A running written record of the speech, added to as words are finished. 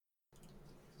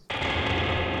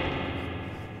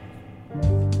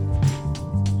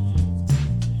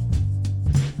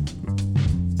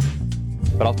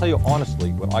But I'll tell you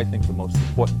honestly what I think the most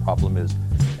important problem is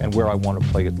and where I want to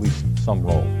play at least some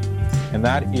role. And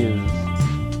that is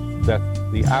that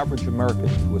the average American,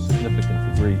 to a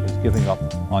significant degree, is giving up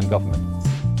on government.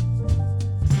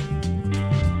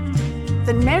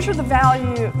 Then measure the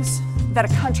values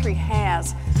that a country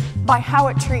has by how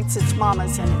it treats its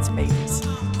mamas and its babies.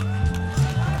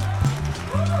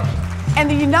 And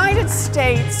the United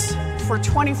States, for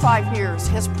 25 years,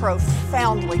 has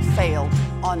profoundly failed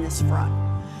on this front.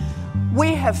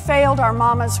 We have failed our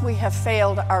mamas, we have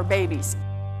failed our babies.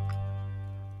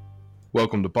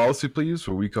 Welcome to Policy Please,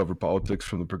 where we cover politics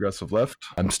from the progressive left.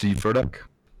 I'm Steve Furdak.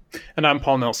 And I'm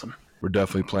Paul Nelson. We're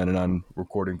definitely planning on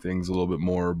recording things a little bit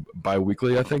more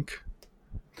bi-weekly, I think.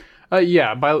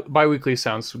 Bi-weekly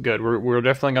sounds good. We're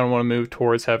definitely going to want to move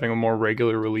towards having a more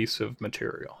regular release of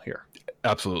material here.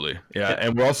 Absolutely. Yeah.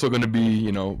 And we're also going to be,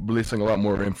 releasing a lot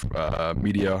more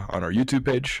media on our YouTube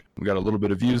page. We got a little bit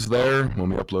of views there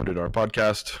when we uploaded our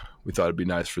podcast. We thought it'd be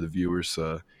nice for the viewers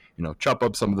to, chop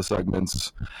up some of the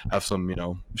segments, have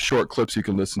some, short clips you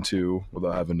can listen to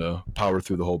without having to power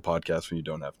through the whole podcast when you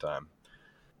don't have time.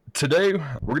 Today,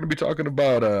 we're going to be talking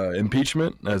about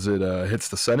impeachment as it hits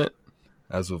the Senate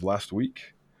as of last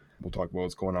week. We'll talk about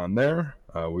what's going on there.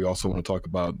 We also want to talk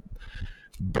about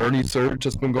Bernie surge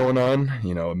that's been going on,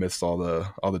 amidst all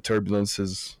the turbulence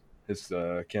his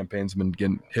campaign's been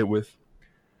getting hit with.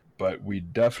 But we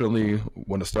definitely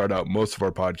want to start out most of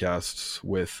our podcasts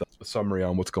with a summary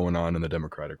on what's going on in the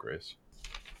Democratic race.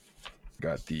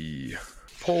 Got the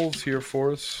polls here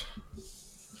for us.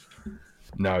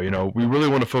 Now, we really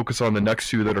want to focus on the next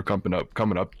two that are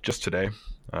coming up just today.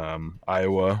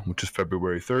 Iowa, which is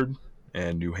February 3rd,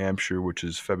 and New Hampshire, which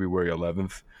is February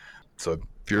 11th. So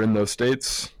if you're in those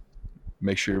states,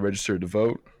 make sure you're registered to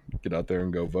vote. Get out there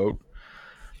and go vote.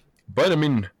 But,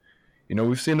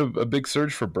 we've seen a big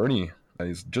surge for Bernie.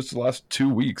 He's just the last 2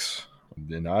 weeks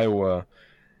in Iowa.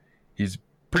 He's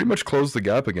pretty much closed the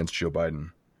gap against Joe Biden.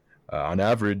 On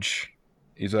average,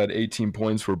 he's at 18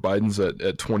 points where Biden's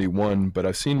at 21, but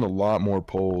I've seen a lot more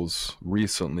polls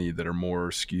recently that are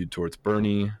more skewed towards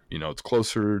Bernie. It's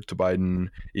closer to Biden.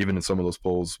 Even in some of those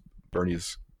polls,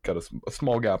 Bernie's got a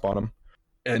small gap on him.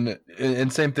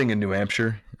 And same thing in New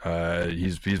Hampshire.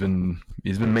 He's been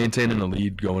maintaining the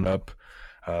lead going up.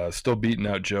 Still beating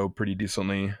out Joe pretty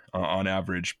decently on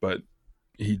average, but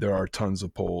there are tons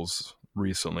of polls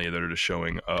recently that are just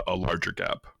showing a larger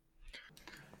gap.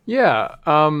 Yeah,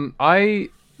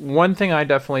 one thing I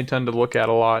definitely tend to look at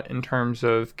a lot in terms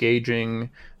of gauging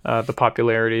the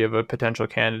popularity of a potential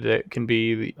candidate can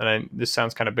be, this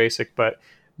sounds kind of basic, but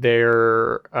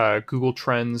their Google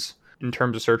Trends in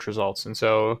terms of search results. And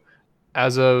so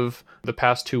as of the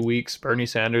past 2 weeks, Bernie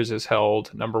Sanders is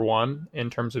held number one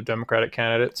in terms of Democratic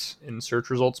candidates in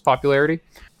search results popularity,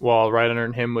 while right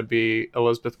under him would be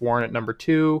Elizabeth Warren at number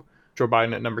 2, Joe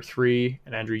Biden at number 3,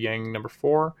 and Andrew Yang number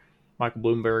 4, Michael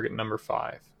Bloomberg at number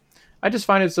 5. I just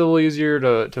find it's a little easier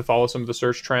to follow some of the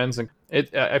search trends, and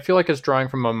I feel like it's drawing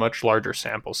from a much larger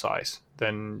sample size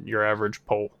than your average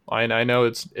poll. I know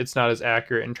it's not as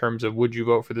accurate in terms of would you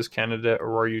vote for this candidate,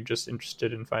 or are you just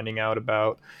interested in finding out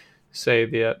about,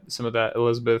 say, some of that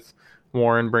Elizabeth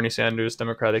Warren, Bernie Sanders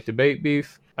Democratic debate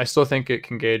beef. I still think it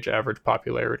can gauge average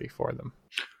popularity for them.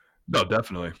 No,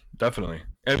 definitely.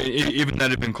 Even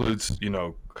that it includes,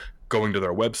 going to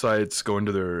their websites, going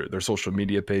to their social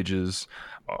media pages.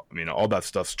 All that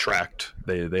stuff's tracked.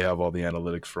 They have all the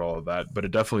analytics for all of that, but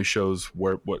it definitely shows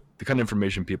what the kind of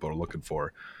information people are looking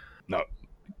for. Now,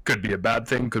 could be a bad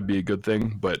thing, could be a good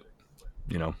thing, but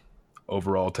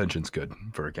overall attention's good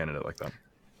for a candidate like that.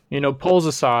 Polls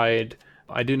aside,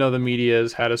 I do know the media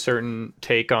has had a certain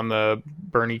take on the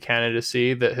Bernie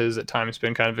candidacy that has at times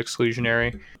been kind of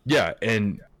exclusionary. Yeah,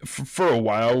 and for a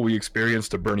while we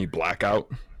experienced a Bernie blackout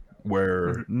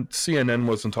where CNN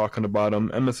wasn't talking about him,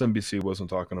 MSNBC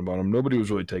wasn't talking about him, nobody was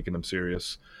really taking him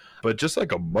serious. But just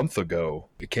like a month ago,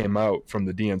 it came out from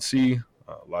the DNC,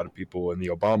 a lot of people in the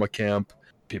Obama camp,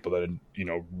 people that,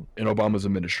 in Obama's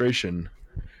administration,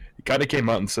 it kind of came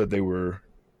out and said they were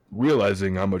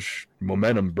realizing how much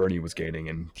momentum Bernie was gaining,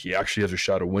 and he actually has a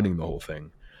shot of winning the whole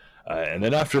thing. And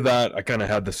then after that, I kind of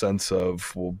had the sense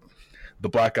of, well, the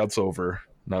blackout's over,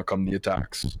 now come the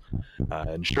attacks.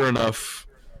 And sure enough,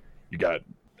 you got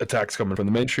attacks coming from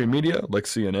the mainstream media, like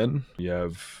CNN. You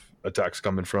have attacks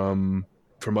coming from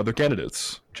other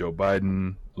candidates, Joe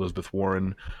Biden, Elizabeth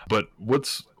Warren. But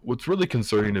what's really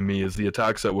concerning to me is the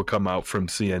attacks that would come out from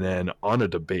CNN on a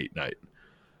debate night.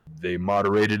 They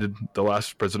moderated the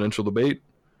last presidential debate.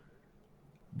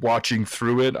 Watching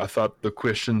through it, I thought the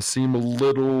questions seemed a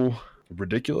little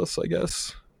ridiculous, I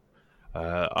guess.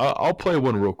 I'll play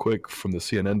one real quick from the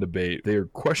CNN debate. They are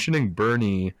questioning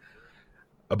Bernie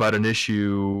about an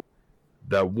issue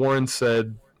that Warren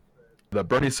said, that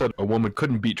Bernie said a woman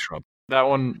couldn't beat Trump. That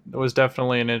one was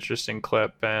definitely an interesting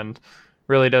clip and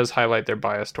really does highlight their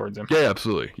bias towards him. Yeah,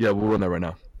 absolutely. Yeah, we'll run that right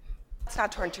now. Let's now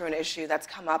turn to an issue that's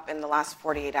come up in the last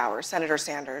 48 hours. Senator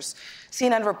Sanders.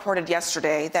 CNN reported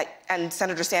yesterday that, and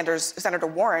Senator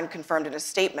Warren confirmed in a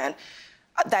statement,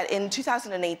 that in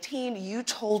 2018, you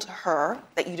told her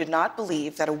that you did not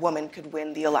believe that a woman could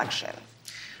win the election.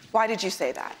 Why did you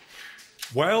say that?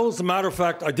 Well, as a matter of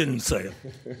fact, I didn't say it.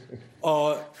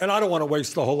 And I don't want to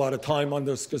waste a whole lot of time on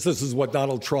this because this is what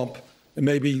Donald Trump and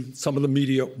maybe some of the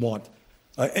media want.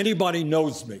 Anybody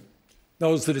knows me,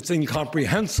 knows that it's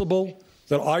incomprehensible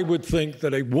that I would think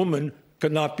that a woman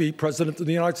could not be president of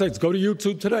the United States. Go to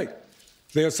YouTube today.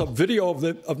 There's a video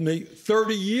of me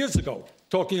 30 years ago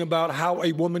talking about how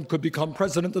a woman could become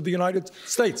president of the United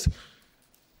States.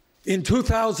 In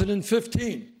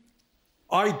 2015,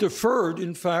 I deferred,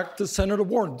 in fact, to Senator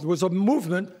Warren. There was a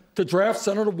movement to draft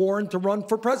Senator Warren to run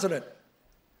for president.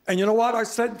 And you know what? I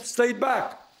stayed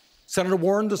back. Senator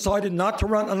Warren decided not to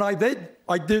run, and I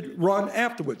did run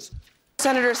afterwards.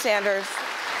 Senator Sanders,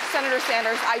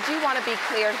 I do want to be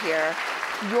clear here.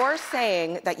 You're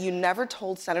saying that you never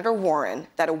told Senator Warren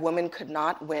that a woman could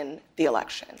not win the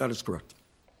election. That is correct.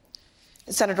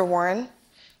 Senator Warren,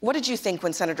 what did you think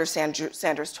when Senator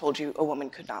Sanders told you a woman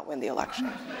could not win the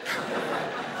election?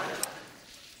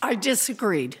 I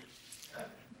disagreed.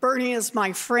 Bernie is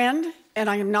my friend, and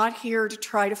I am not here to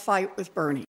try to fight with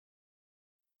Bernie.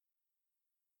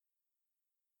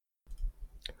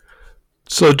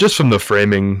 So just from the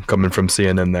framing coming from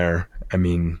CNN there, I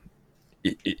mean,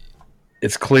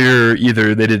 it's clear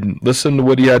either they didn't listen to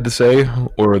what he had to say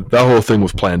or that whole thing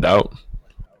was planned out.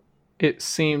 It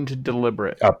seemed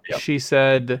deliberate. Yeah. She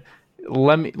said,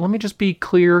 let me just be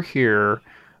clear here.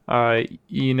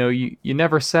 You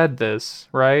never said this,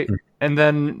 right? Mm-hmm. And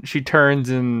then she turns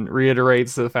and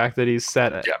reiterates the fact that he's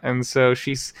said it. Yeah. And so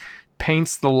she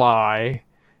paints the lie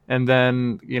and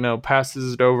then,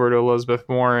 passes it over to Elizabeth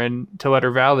Warren to let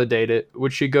her validate it,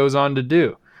 which she goes on to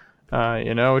do,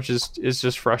 which is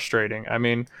just frustrating. I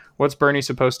mean, what's Bernie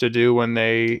supposed to do when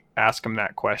they ask him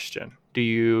that question? Do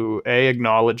you, A,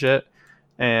 acknowledge it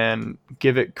and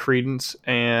give it credence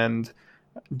and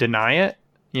deny it,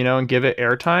 and give it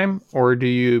airtime? Or do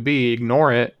you, B,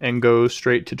 ignore it and go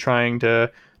straight to trying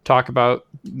to talk about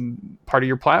part of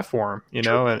your platform,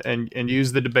 and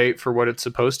use the debate for what it's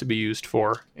supposed to be used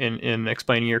for in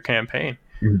explaining your campaign?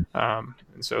 Mm-hmm.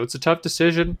 And so it's a tough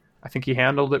decision. I think he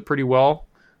handled it pretty well.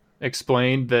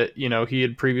 Explained that, he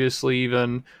had previously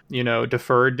even,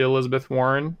 deferred to Elizabeth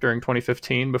Warren during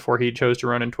 2015 before he chose to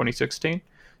run in 2016.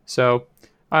 So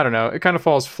I don't know. It kind of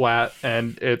falls flat,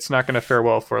 and it's not going to fare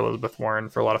well for Elizabeth Warren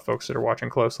for a lot of folks that are watching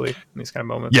closely in these kind of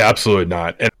moments. Yeah, absolutely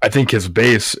not. And I think his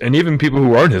base, and even people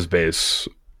who aren't his base,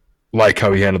 like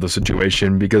how he handled the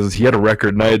situation because he had a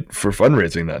record night for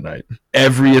fundraising that night.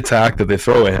 Every attack that they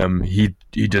throw at him, he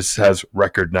just has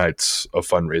record nights of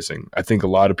fundraising. I think a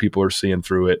lot of people are seeing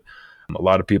through it. A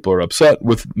lot of people are upset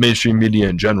with mainstream media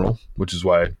in general, which is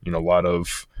why, a lot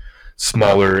of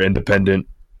smaller, independent,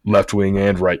 left-wing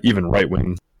and even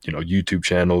right-wing, YouTube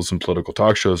channels and political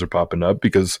talk shows are popping up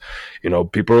because,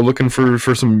 people are looking for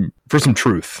some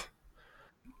truth.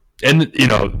 And,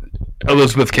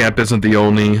 Elizabeth camp isn't the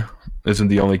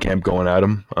only camp going at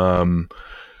him.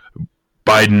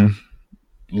 Biden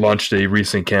launched a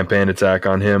recent campaign attack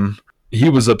on him. He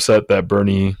was upset that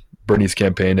Bernie's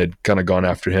campaign had kind of gone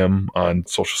after him on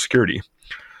Social Security.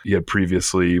 He had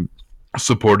previously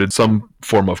supported some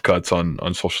form of cuts on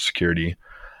Social Security,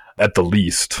 at the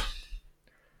least,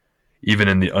 even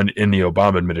in the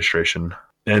Obama administration.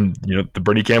 And the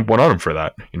Bernie camp went on him for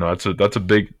that. That's a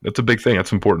big thing.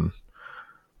 That's important.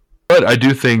 But I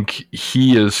do think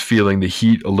he is feeling the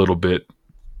heat a little bit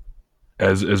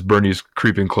as Bernie's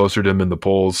creeping closer to him in the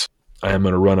polls. I am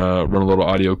going to run a little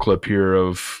audio clip here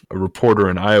of a reporter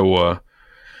in Iowa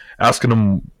asking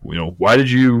him, why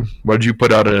did you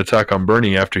put out an attack on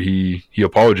Bernie after he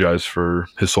apologized for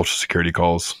his Social Security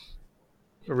calls?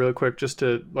 Really quick, just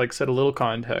to set a little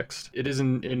context. It is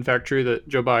in fact true that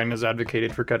Joe Biden has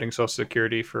advocated for cutting Social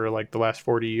Security for the last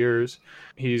 40 years.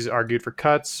 He's argued for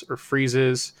cuts or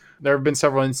freezes. There have been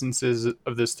several instances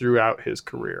of this throughout his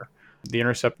career. The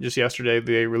Intercept just yesterday,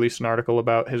 they released an article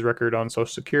about his record on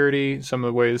Social Security, some of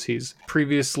the ways he's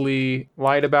previously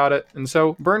lied about it. And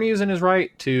so Bernie is in his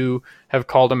right to have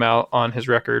called him out on his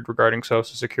record regarding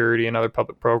Social Security and other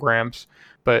public programs.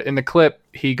 But in the clip,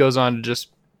 he goes on to just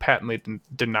patently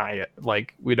deny it.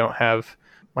 We don't have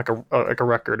a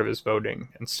record of his voting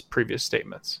and previous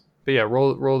statements. But yeah,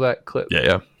 roll that clip.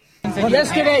 Yeah.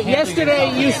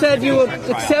 Yesterday you said you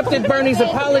accepted Bernie's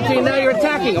apology and now you're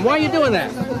attacking him. Why are you doing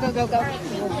that?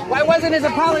 Why wasn't his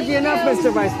apology enough,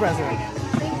 Mr. Vice President?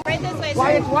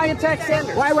 Why attack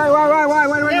Sanders? Why?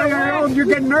 You're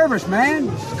getting nervous, man.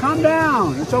 Calm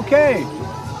down. It's okay.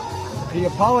 He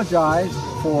apologized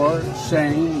for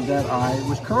saying that I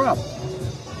was corrupt.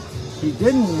 He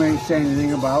didn't say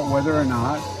anything about whether or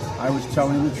not I was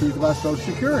telling the truth about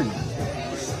Social Security.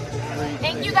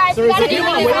 Thank you guys. We gotta do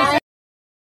this.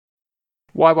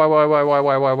 Why?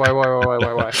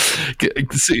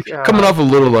 See, coming off a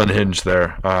little unhinged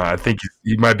there. I think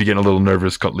he might be getting a little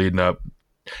nervous leading up.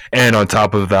 And on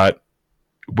top of that,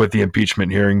 with the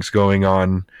impeachment hearings going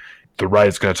on, the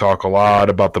right's going to talk a lot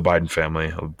about the Biden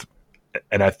family.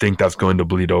 And I think that's going to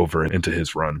bleed over into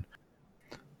his run.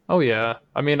 Oh, yeah.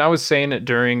 I mean, I was saying it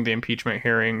during the impeachment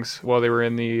hearings while they were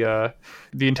in the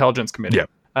Intelligence Committee. Yeah.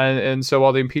 And so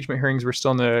while the impeachment hearings were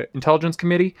still in the Intelligence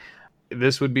Committee,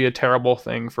 this would be a terrible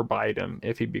thing for Biden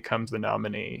if he becomes the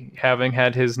nominee. Having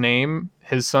had his name,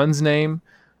 his son's name,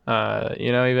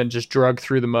 even just drugged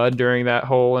through the mud during that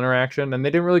whole interaction. And they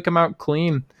didn't really come out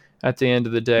clean at the end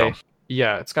of the day. No.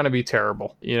 Yeah, it's going to be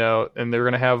terrible, and they're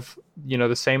going to have,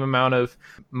 the same amount of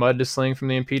mud to sling from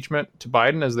the impeachment to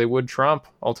Biden as they would Trump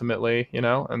ultimately,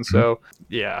 and so,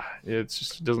 yeah, it's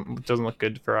just doesn't look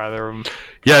good for either of them.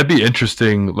 Yeah, it'd be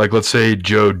interesting. Like, let's say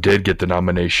Joe did get the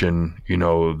nomination,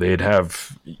 they'd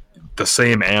have the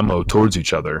same ammo towards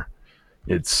each other.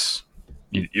 It's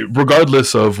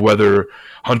regardless of whether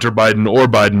Hunter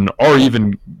Biden are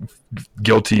even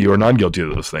guilty or non-guilty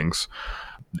of those things.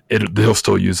 They'll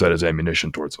still use that as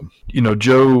ammunition towards him.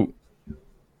 Joe,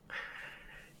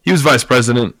 he was vice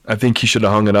president. I think he should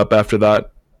have hung it up after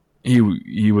that. He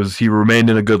remained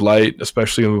in a good light,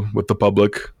 especially with the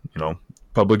public.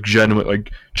 Public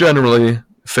generally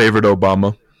favored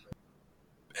Obama,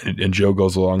 and Joe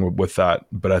goes along with that.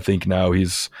 But I think now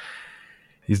he's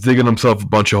digging himself a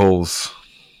bunch of holes.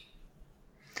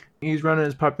 He's running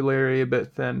his popularity a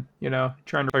bit thin,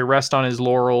 trying to rest on his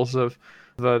laurels of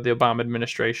the Obama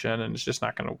administration, and it's just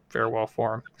not going to fare well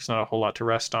for him. There's not a whole lot to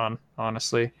rest on,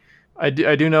 honestly. I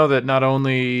do know that not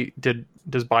only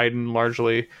does Biden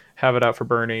largely have it out for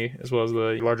Bernie, as well as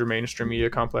the larger mainstream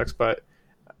media complex, but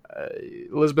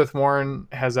Elizabeth Warren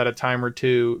has at a time or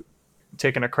two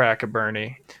taken a crack at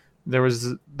Bernie. There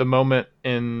was the moment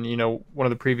in one of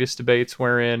the previous debates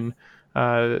wherein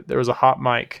there was a hot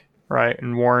mic, right,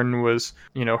 and Warren was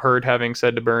heard having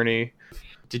said to Bernie,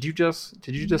 Did you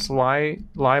just lie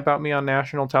about me on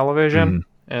national television?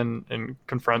 Mm-hmm. and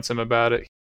confronts him about it.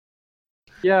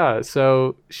 Yeah,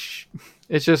 so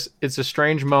it's a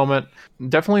strange moment,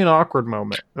 definitely an awkward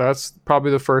moment. That's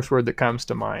probably the first word that comes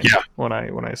to mind. Yeah. when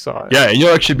I saw it. Yeah, and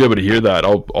you'll actually be able to hear that.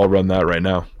 I'll run that right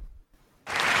now.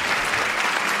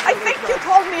 I think you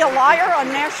called me a liar on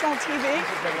national TV.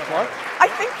 What? I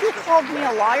think you called me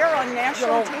a liar on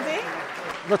national TV.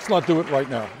 Let's not do it right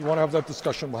now. You want to have that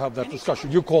discussion, we'll have that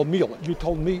discussion. You called me. You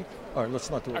told me. All right, let's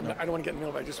not do it now. I don't want to get in the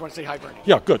middle of it. I just want to say hi, Bernie.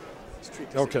 Yeah, good.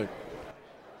 Okay.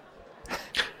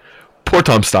 Poor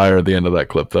Tom Steyer at the end of that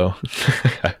clip, though.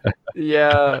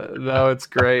 Yeah, no, it's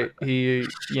great. He,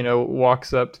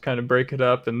 walks up to kind of break it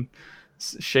up and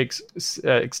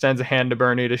extends a hand to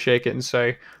Bernie to shake it and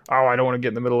say, "Oh, I don't want to get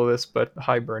in the middle of this, but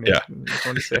hi, Bernie." Yeah. I just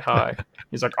want to say hi.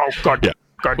 He's like, "Oh, God, yeah,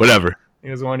 God, whatever." He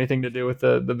doesn't want anything to do with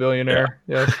the billionaire.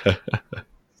 Yeah.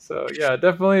 So yeah,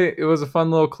 definitely, it was a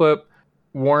fun little clip.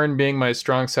 Warren being my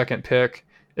strong second pick,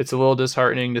 it's a little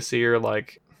disheartening to see her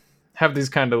have these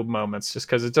kind of moments, just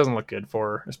because it doesn't look good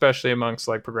for her, especially amongst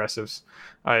progressives.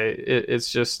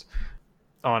 It's just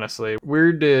honestly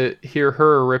weird to hear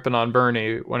her ripping on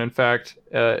Bernie when in fact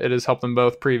it has helped them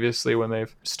both previously when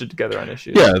they've stood together on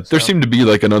issues. Yeah, there seemed to be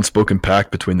an unspoken pact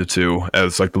between the two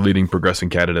as the leading progressive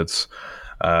candidates.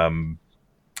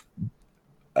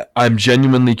 I'm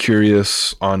genuinely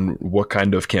curious on what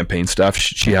kind of campaign staff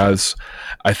she has.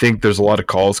 I think there's a lot of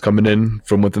calls coming in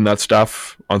from within that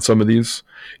staff on some of these,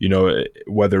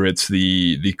 whether it's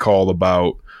the call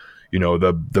about,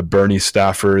 the Bernie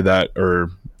staffer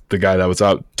or the guy that was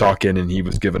out talking and he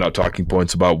was giving out talking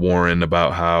points about Warren,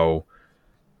 about how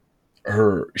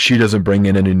she doesn't bring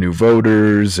in any new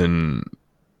voters, and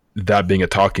that being a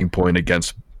talking point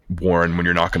against Warren when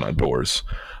you're knocking on doors.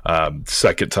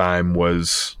 Second time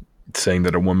was saying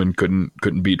that a woman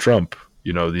couldn't beat Trump.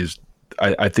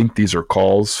 I think these are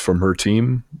calls from her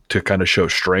team to kind of show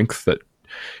strength that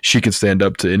she can stand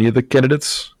up to any of the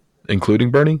candidates,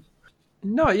 including Bernie.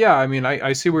 No, yeah, I mean,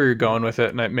 I see where you're going with it,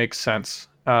 and it makes sense.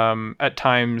 At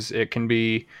times, it can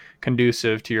be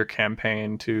conducive to your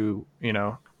campaign to,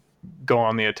 go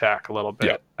on the attack a little bit.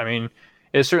 Yeah. I mean,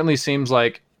 it certainly seems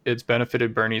like it's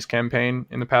benefited Bernie's campaign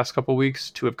in the past couple of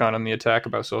weeks to have gone on the attack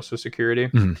about Social Security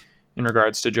in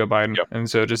regards to Joe Biden. Yep. And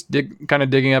so just kind of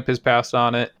digging up his past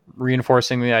on it,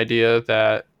 reinforcing the idea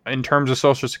that in terms of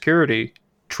Social Security,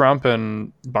 Trump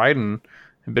and Biden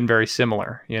have been very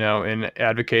similar, in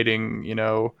advocating,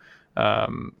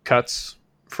 cuts,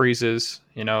 freezes,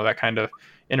 that kind of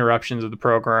interruptions of the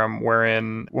program,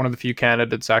 wherein one of the few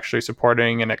candidates actually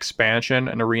supporting an expansion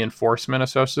and a reinforcement of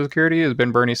Social Security has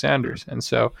been Bernie Sanders. And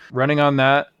so running on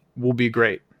that will be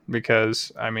great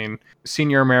because,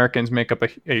 senior Americans make up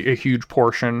a huge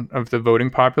portion of the voting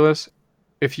populace.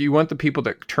 If you want the people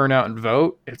that turn out and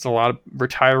vote, it's a lot of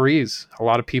retirees, a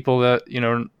lot of people that,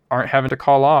 aren't having to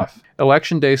call off.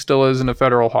 Election day still isn't a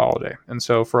federal holiday. And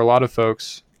so for a lot of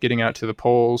folks, getting out to the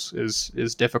polls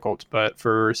is difficult, but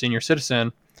for a senior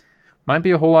citizen, might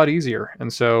be a whole lot easier.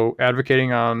 And so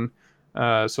advocating on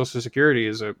Social Security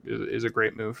is a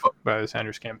great move by the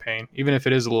Sanders campaign, even if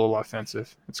it is a little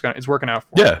offensive. It's working out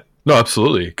for him. No,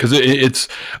 absolutely, because it's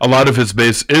a lot of his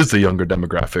base is the younger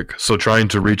demographic. So trying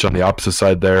to reach on the opposite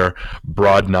side there,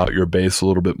 broaden out your base a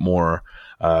little bit more,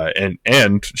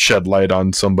 and shed light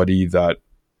on somebody that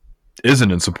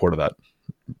isn't in support of that,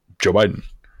 Joe Biden.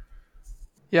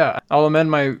 Yeah, I'll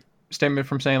amend my statement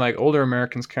from saying like older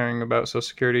Americans caring about Social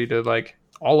Security to like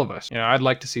all of us. I'd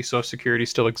like to see Social Security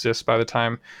still exist by the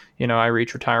time, I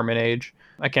reach retirement age.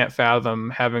 I can't fathom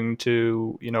having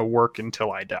to, work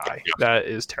until I die. That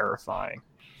is terrifying.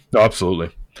 No,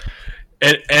 absolutely.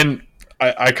 And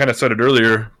I kind of said it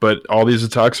earlier, but all these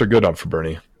attacks are good for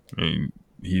Bernie.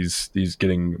 He's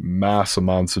getting mass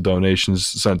amounts of donations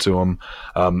sent to him,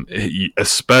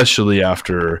 especially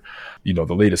after,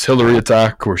 the latest Hillary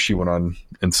attack where she went on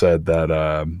and said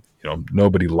that,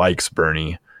 nobody likes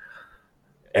Bernie.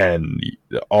 And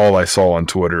all I saw on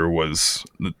Twitter was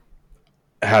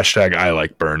hashtag I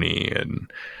like Bernie and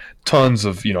tons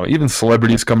of, even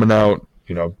celebrities coming out,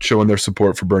 showing their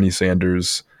support for Bernie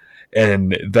Sanders.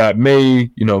 And that may,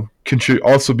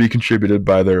 also be contributed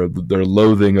by their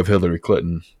loathing of Hillary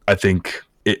Clinton. I think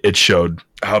it showed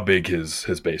how big his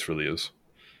base really is.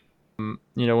 When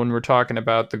we're talking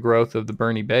about the growth of the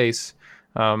Bernie base,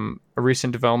 a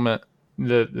recent development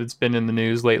that's been in the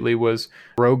news lately was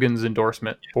Rogan's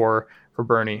endorsement for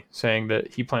Bernie, saying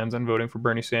that he plans on voting for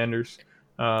Bernie Sanders.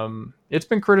 It's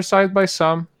been criticized by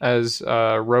some as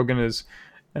Rogan is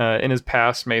in his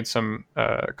past made some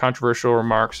controversial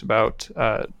remarks about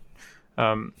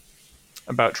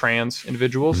trans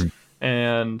individuals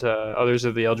and others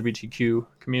of the LGBTQ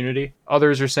community.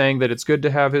 Others are saying that it's good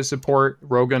to have his support.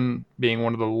 Rogan being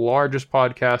one of the largest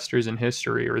podcasters in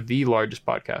history, or the largest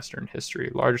podcaster in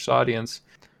history, largest audience.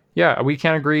 Yeah, we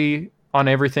can't agree on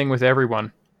everything with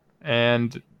everyone.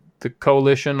 And the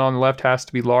coalition on the left has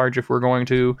to be large if we're going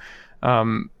to,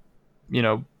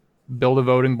 build a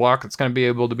voting bloc that's going to be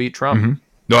able to beat Trump. Mm-hmm.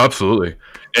 No, absolutely.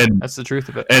 And that's the truth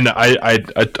of it. And I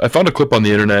found a clip on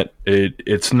the internet.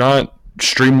 It's not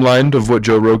streamlined of what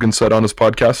Joe Rogan said on his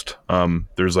podcast.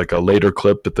 There's like a later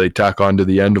clip that they tack on to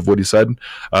the end of what he said,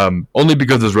 only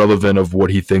because it's relevant of what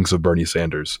he thinks of Bernie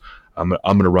Sanders. I'm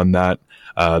going to run that.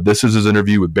 This is his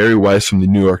interview with Barry Weiss from the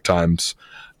New York Times.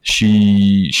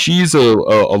 She's a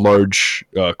large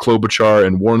Klobuchar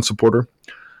and Warren supporter.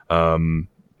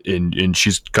 And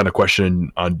she's kind of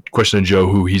questioning Joe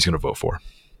who he's going to vote for.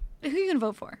 Who are you going to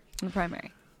vote for in the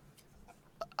primary?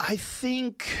 I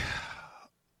think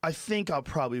I'll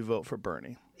probably vote for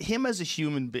Bernie. Him as a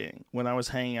human being, when I was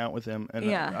hanging out with him, and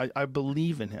yeah. I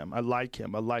believe in him. I like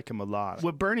him. I like him a lot.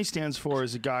 What Bernie stands for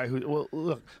is a guy who, well,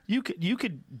 look, you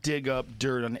could dig up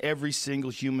dirt on every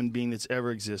single human being that's ever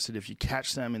existed if you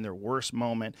catch them in their worst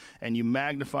moment and you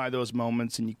magnify those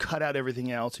moments and you cut out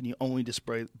everything else and you only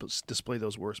display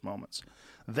those worst moments.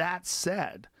 That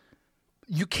said,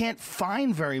 you can't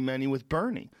find very many with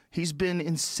Bernie. He's been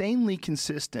insanely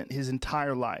consistent his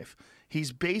entire life.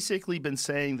 He's basically been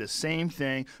saying the same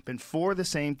thing, been for the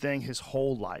same thing his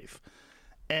whole life.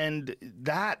 And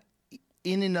that,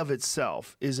 in and of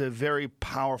itself, is a very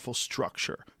powerful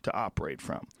structure to operate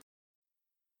from.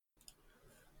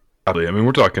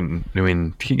 We're talking,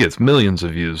 he gets millions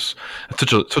of views.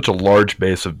 It's such a large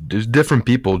base of different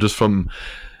people just from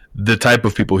the type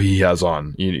of people he has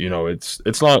on. It's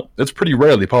pretty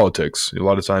rarely politics. A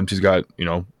lot of times he's got,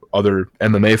 other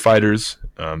MMA fighters,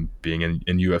 being in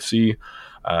UFC.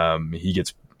 He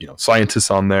gets,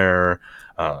 scientists on there,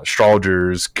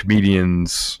 astrologers,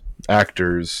 comedians,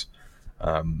 actors.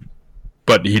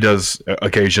 But he does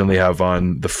occasionally have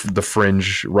on the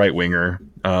fringe right winger.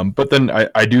 But then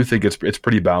I do think it's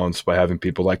pretty balanced by having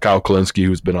people like Kyle Kalinske,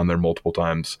 who's been on there multiple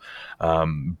times.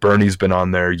 Bernie's been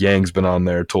on there. Yang's been on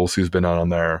there. Tulsi's been on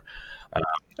there.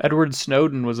 Edward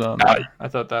Snowden was on there. I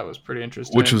thought that was pretty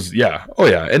interesting. Which was, yeah. Oh,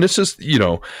 yeah. And it's just,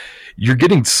 you're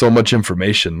getting so much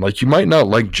information. Like, you might not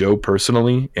like Joe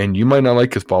personally, and you might not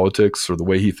like his politics or the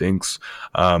way he thinks,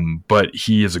 but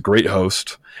he is a great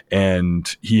host,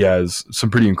 and he has some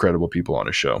pretty incredible people on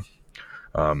his show,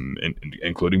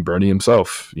 including Bernie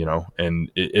himself,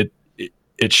 and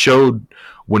it showed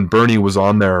when Bernie was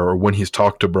on there, or when he's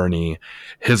talked to Bernie,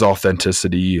 his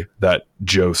authenticity that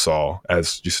Joe saw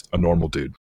as just a normal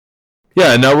dude.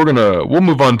 Yeah, and now we'll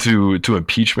move on to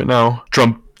impeachment now.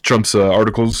 Trump's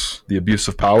articles, the abuse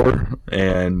of power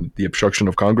and the obstruction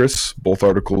of Congress. Both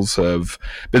articles have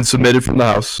been submitted from the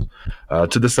House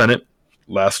to the Senate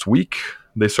last week.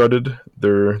 They started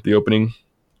the opening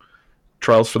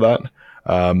trials for that.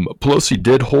 Pelosi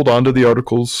did hold on to the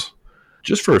articles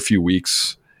just for a few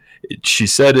weeks. She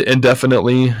said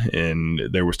indefinitely, and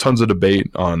there was tons of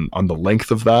debate on the length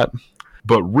of that.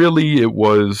 But really, it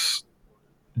was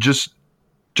just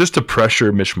to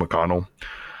pressure Mitch McConnell.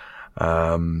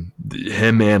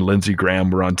 Him and Lindsey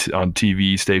Graham were on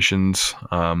TV stations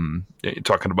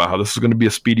talking about how this is going to be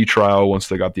a speedy trial once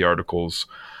they got the articles.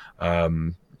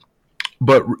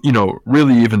 But,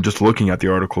 really even just looking at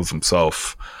the articles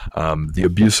themselves, the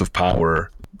abuse of power,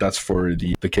 that's for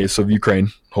the case of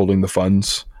Ukraine holding the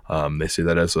funds. They say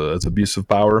that as abuse of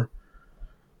power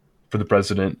for the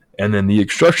president. And then the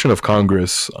obstruction of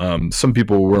Congress, some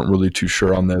people weren't really too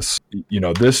sure on this.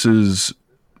 This is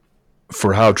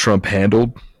for how Trump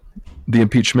handled the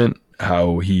impeachment,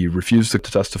 how he refused to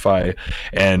testify,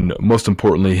 and most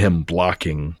importantly, him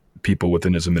blocking people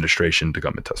within his administration to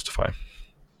come and testify.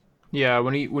 Yeah,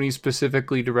 when he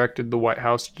specifically directed the White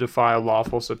House to defy a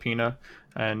lawful subpoena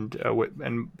and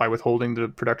by withholding the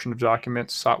production of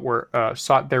documents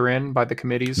sought therein by the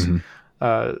committees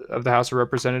of the House of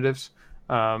Representatives.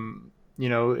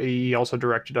 He also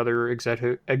directed other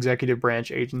executive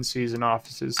branch agencies and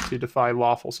offices to defy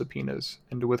lawful subpoenas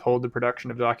and to withhold the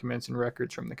production of documents and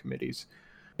records from the committees.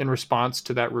 In response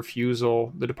to that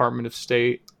refusal, the Department of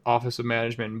State, Office of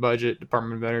Management and Budget,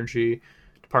 Department of Energy,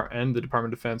 and the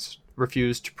Department of Defense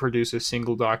refused to produce a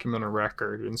single document or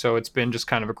record. And so it's been just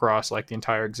kind of across like the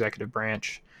entire executive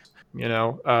branch. We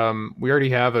already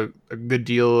have a good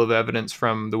deal of evidence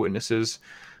from the witnesses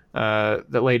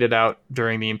that laid it out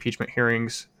during the impeachment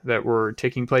hearings that were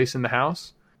taking place in the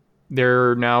House.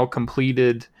 Their now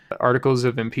completed articles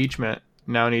of impeachment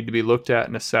now need to be looked at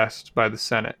and assessed by the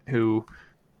Senate, who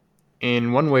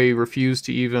in one way refused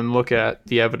to even look at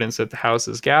the evidence that the House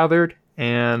has gathered,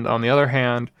 and on the other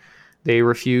hand, they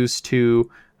refused to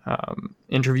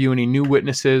interview any new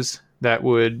witnesses that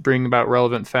would bring about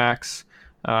relevant facts,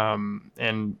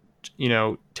 and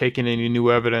take in any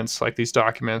new evidence like these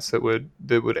documents that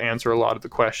would answer a lot of the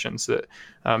questions that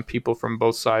people from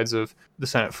both sides of the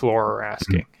Senate floor are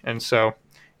asking. And so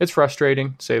it's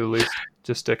frustrating, to say the least,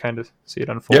 just to kind of see it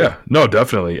unfold. Yeah, no,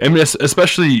 definitely. I mean,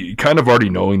 especially kind of already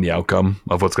knowing the outcome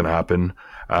of what's going to happen.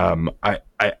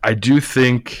 I do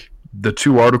think the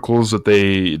two articles that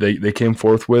they came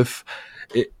forth with,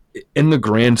 in the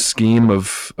grand scheme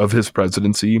of his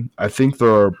presidency, I think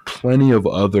there are plenty of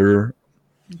other,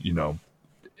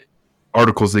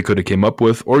 articles they could have came up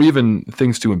with, or even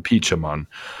things to impeach him on.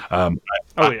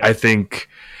 I think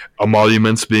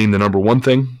emoluments being the number one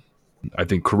thing. I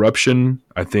think corruption.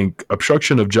 I think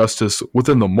obstruction of justice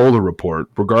within the Mueller report,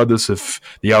 regardless if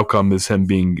the outcome is him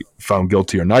being found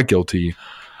guilty or not guilty.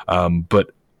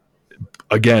 But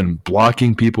again,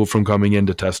 blocking people from coming in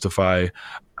to testify.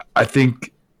 I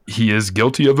think he is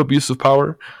guilty of abuse of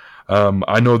power.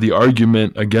 I know the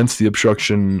argument against the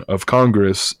obstruction of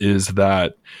Congress is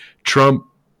that Trump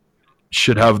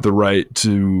should have the right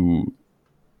to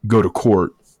go to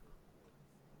court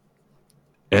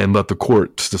and let the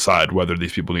courts decide whether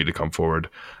these people need to come forward.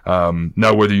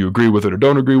 Now, whether you agree with it or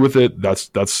don't agree with it, that's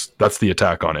the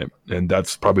attack on it, and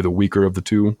that's probably the weaker of the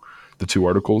two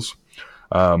articles.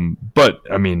 But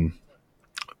I mean,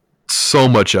 so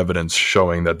much evidence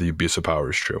showing that the abuse of power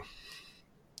is true.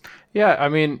 Yeah, I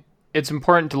mean, it's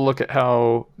important to look at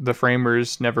how the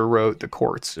framers never wrote the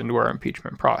courts into our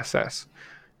impeachment process,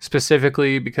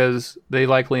 specifically because they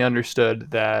likely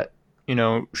understood that,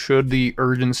 should the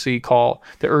urgency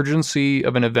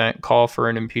of an event call for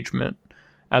an impeachment,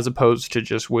 as opposed to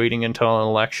just waiting until an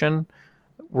election,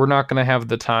 we're not going to have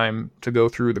the time to go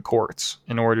through the courts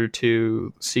in order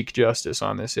to seek justice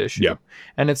on this issue. Yeah.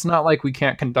 And it's not like we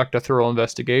can't conduct a thorough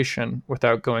investigation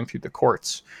without going through the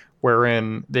courts,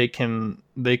 wherein they can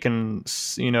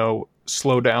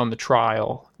slow down the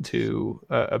trial to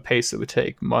a pace that would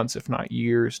take months, if not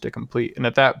years, to complete. And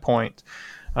at that point,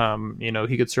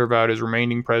 He could serve out his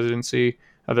remaining presidency,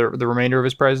 the remainder of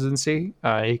his presidency.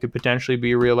 He could potentially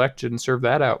be reelected and serve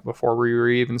that out before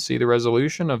we even see the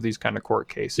resolution of these kind of court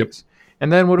cases. Yep.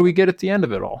 And then what do we get at the end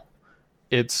of it all?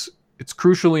 It's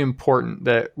crucially important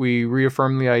that we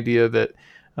reaffirm the idea that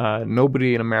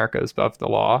nobody in America is above the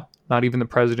law, not even the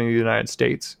President of the United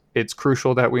States. It's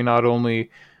crucial that we not only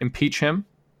impeach him,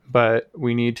 but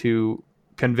we need to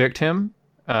convict him,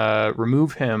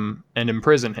 remove him, and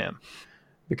imprison him.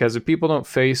 Because if people don't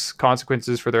face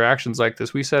consequences for their actions like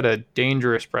this, we set a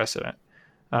dangerous precedent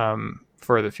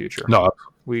for the future. No,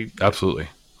 absolutely.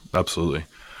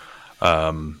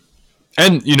 And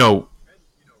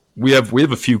we have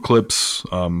a few clips.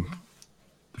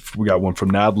 We got one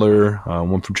from Nadler,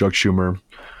 one from Chuck Schumer,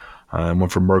 and one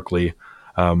from Merkley,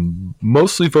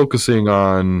 mostly focusing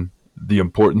on the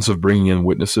importance of bringing in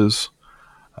witnesses.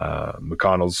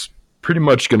 McConnell's pretty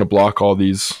much going to block all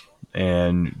these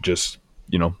and just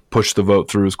push the vote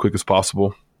through as quick as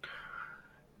possible.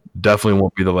 Definitely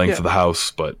won't be the length of the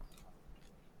House, but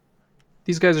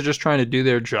these guys are just trying to do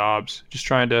their jobs, just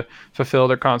trying to fulfill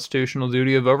their constitutional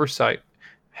duty of oversight,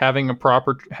 having a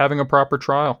proper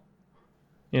trial.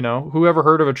 Who ever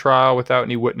heard of a trial without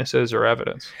any witnesses or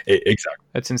evidence? Exactly.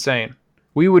 It's insane.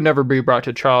 We would never be brought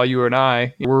to trial, you and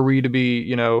I. Were we to be,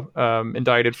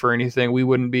 indicted for anything, we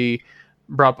wouldn't be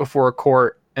brought before a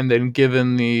court and then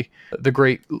given the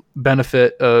great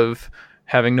benefit of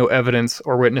having no evidence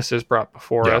or witnesses brought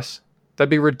before us. That'd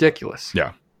be ridiculous.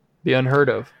 Yeah. Be unheard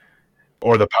of.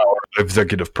 Or the power of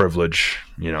executive privilege,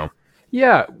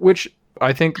 Yeah, which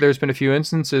I think there's been a few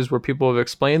instances where people have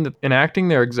explained that enacting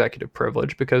their executive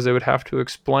privilege because they would have to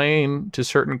explain to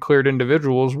certain cleared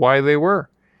individuals why they were.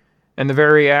 And the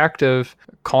very act of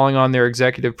calling on their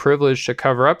executive privilege to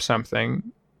cover up something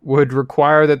would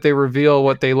require that they reveal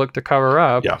what they look to cover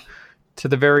up to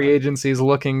the very agencies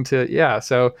looking to,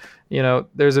 So,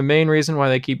 there's a main reason why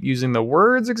they keep using the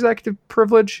words executive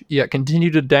privilege, yet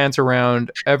continue to dance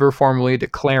around ever formally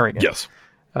declaring it. Yes.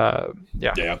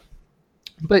 Yeah.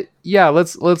 But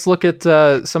let's look at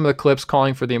some of the clips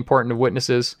calling for the importance of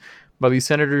witnesses by these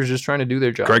senators just trying to do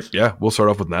their jobs. Correct. Yeah, we'll start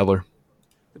off with Nadler.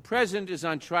 The president is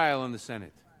on trial in the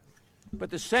Senate,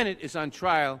 but the Senate is on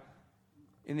trial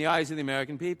in the eyes of the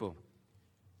American people.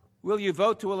 Will you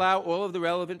vote to allow all of the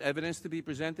relevant evidence to be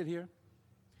presented here?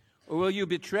 Or will you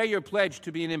betray your pledge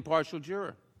to be an impartial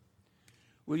juror?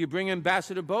 Will you bring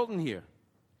Ambassador Bolton here?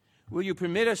 Will you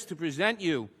permit us to present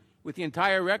you with the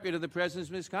entire record of the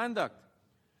president's misconduct?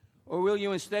 Or will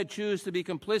you instead choose to be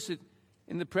complicit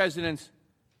in the president's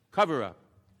cover-up?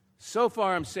 So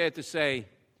far, I'm sad to say,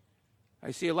 I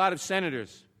see a lot of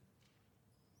senators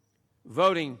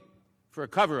voting for a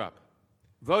cover-up,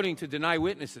 voting to deny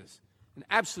witnesses, an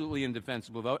absolutely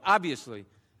indefensible vote, obviously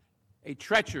a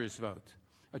treacherous vote,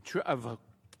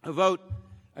 a vote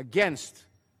against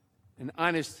an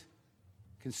honest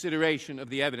consideration of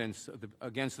the evidence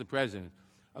against the president,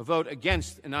 a vote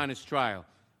against an honest trial,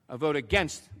 a vote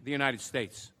against the United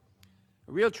States.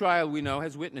 A real trial, we know,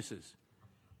 has witnesses.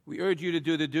 We urge you to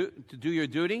do your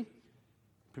duty,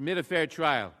 permit a fair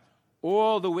trial.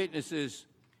 All the witnesses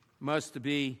must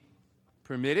be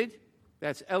permitted.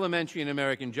 That's elementary in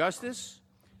American justice.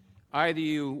 Either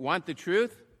you want the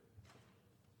truth,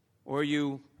 or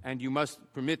you must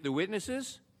permit the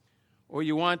witnesses, or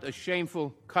you want a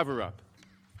shameful cover-up.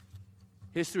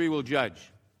 History will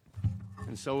judge,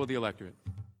 and so will the electorate.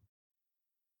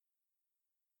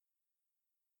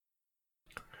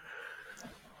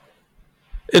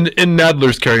 And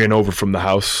Nadler's carrying over from the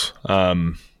House.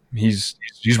 He's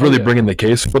really bringing the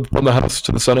case from the House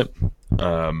to the Senate.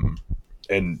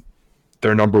 And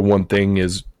their number one thing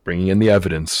is bringing in the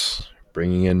evidence,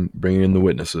 bringing in the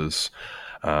witnesses.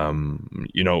 As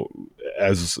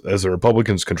the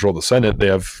Republicans control the Senate, they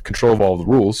have control of all the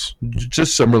rules,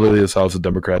 just similarly as how the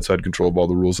Democrats had control of all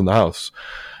the rules in the House.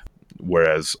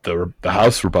 Whereas the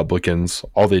House Republicans,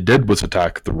 all they did was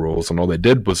attack the rules, and all they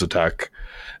did was attack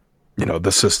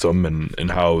the system and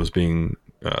how it was being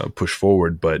pushed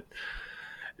forward. But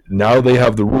now they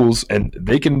have the rules, and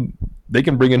they can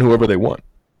bring in whoever they want,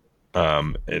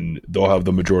 and they'll have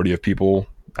the majority of people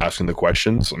asking the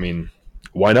questions. I mean,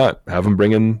 why not have them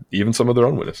bring in even some of their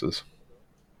own witnesses?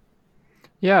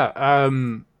 Yeah,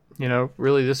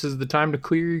 really, this is the time to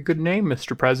clear your good name,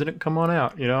 Mr. President. Come on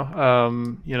out,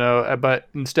 But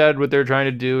instead, what they're trying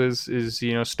to do is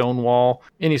stonewall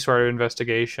any sort of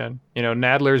investigation.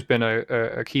 Nadler's been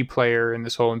a key player in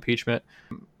this whole impeachment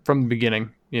from the beginning.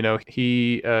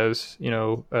 He, as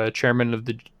chairman of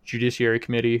the Judiciary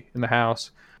Committee in the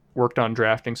House, worked on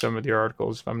drafting some of the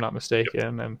articles, if I'm not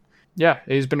mistaken. And yeah,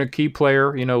 he's been a key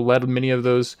player. Led many of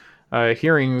those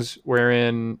hearings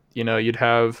wherein, you'd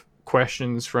have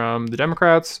questions from the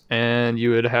Democrats and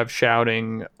you would have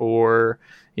shouting or,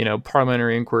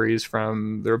 parliamentary inquiries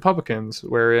from the Republicans,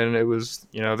 wherein it was,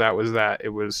 that was that. It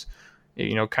was,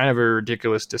 kind of a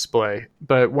ridiculous display.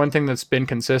 But one thing that's been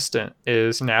consistent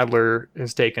is Nadler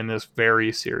has taken this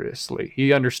very seriously.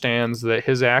 He understands that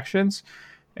his actions,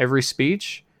 every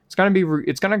speech, it's going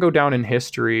to go down in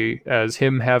history as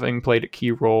him having played a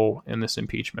key role in this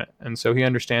impeachment. And so he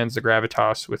understands the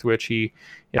gravitas with which he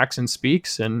acts and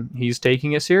speaks, and he's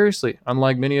taking it seriously,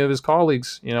 unlike many of his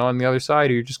colleagues, on the other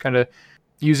side, who are just kind of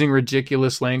using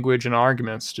ridiculous language and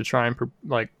arguments to try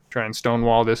and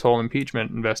stonewall this whole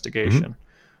impeachment investigation.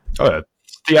 Oh, yeah.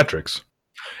 Theatrics.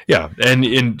 Yeah,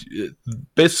 and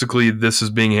basically this is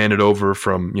being handed over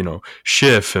from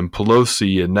Schiff and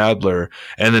Pelosi and Nadler,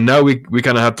 and then now we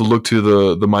kind of have to look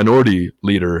to the minority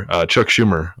leader Chuck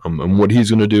Schumer and what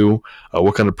he's going to do,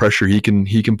 what kind of pressure he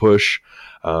can push.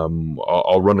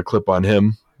 I'll run a clip on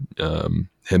him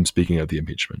speaking at the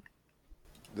impeachment.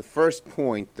 The first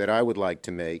point that I would like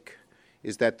to make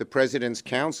is that the President's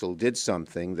counsel did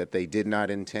something that they did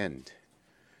not intend.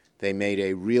 They made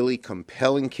a really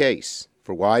compelling case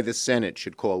for why the Senate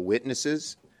should call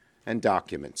witnesses and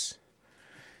documents.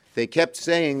 They kept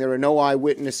saying there are no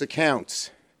eyewitness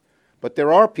accounts, but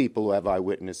there are people who have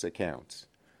eyewitness accounts.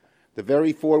 The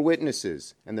very 4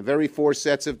 witnesses and the very 4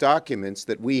 sets of documents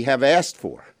that we have asked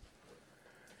for.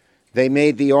 They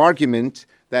made the argument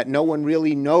that no one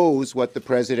really knows what the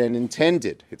President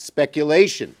intended. It's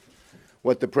speculation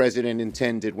what the President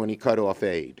intended when he cut off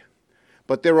aid.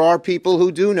 But there are people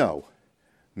who do know.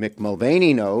 Mick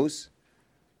Mulvaney knows.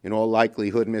 In all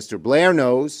likelihood, Mr. Blair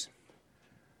knows.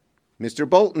 Mr.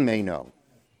 Bolton may know.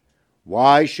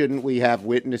 Why shouldn't we have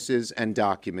witnesses and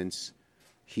documents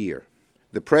here?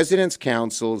 The President's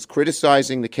counsel is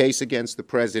criticizing the case against the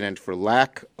President for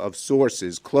lack of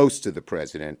sources close to the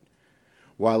President,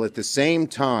 while at the same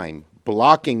time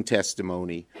blocking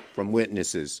testimony from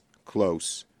witnesses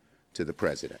close to the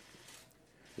President.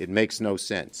 It makes no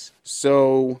sense.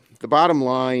 So the bottom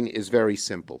line is very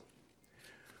simple.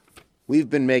 We've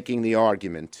been making the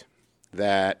argument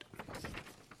that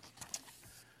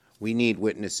we need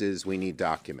witnesses, we need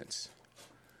documents.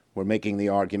 We're making the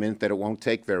argument that it won't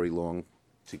take very long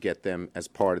to get them as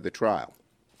part of the trial.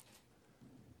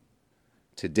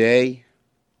 Today,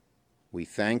 we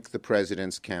thank the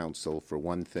President's counsel for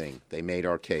one thing. They made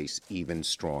our case even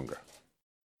stronger.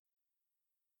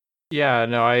 Yeah,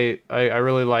 no, I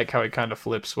really like how it kind of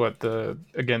flips what the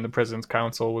President's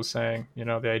counsel was saying.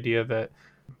 The idea that,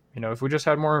 if we just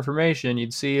had more information,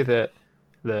 you'd see that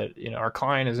our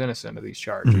client is innocent of these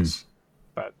charges.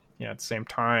 But, at the same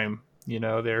time,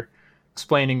 they're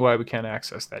explaining why we can't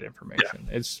access that information.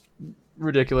 Yeah. It's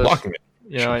ridiculous. Blocking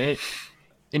it.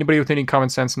 Anybody with any common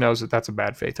sense knows that that's a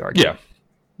bad faith argument.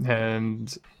 Yeah.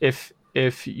 And if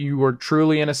you were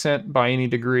truly innocent by any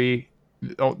degree,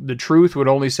 the truth would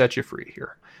only set you free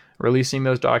here. Releasing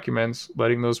those documents,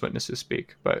 letting those witnesses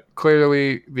speak. But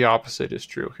clearly the opposite is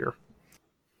true here.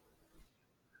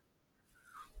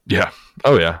 Yeah.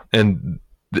 Oh, yeah. And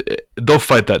they'll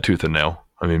fight that tooth and nail.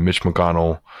 I mean, Mitch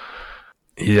McConnell,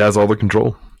 he has all the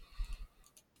control.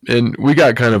 And we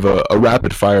got kind of a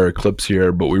rapid fire eclipse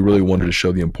here, but we really wanted to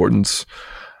show the importance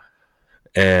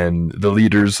and the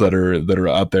leaders that are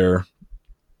out there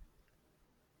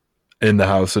in the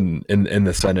House and in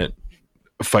the Senate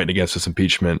fighting against this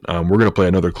impeachment. We're going to play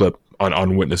another clip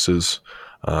on witnesses.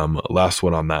 Last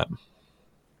one on that.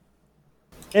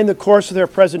 In the course of their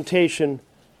presentation,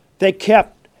 they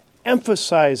kept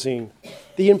emphasizing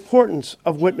the importance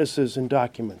of witnesses and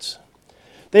documents.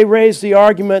 They raised the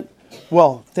argument,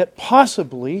 that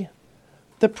possibly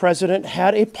the President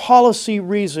had a policy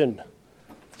reason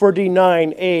for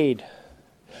denying aid.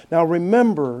 Now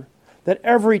remember that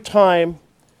every time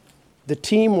the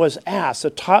team was asked, the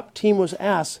top team was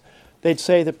asked, they'd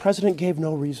say the President gave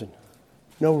no reason.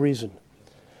 No reason.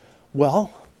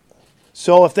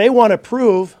 So if they want to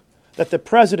prove that the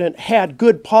President had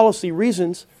good policy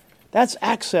reasons, that's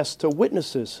access to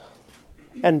witnesses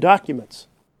and documents.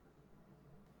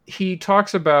 He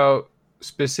talks about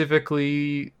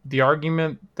specifically the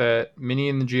argument that many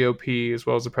in the GOP, as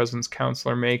well as the President's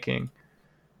counsel, are making,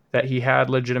 that he had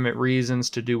legitimate reasons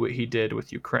to do what he did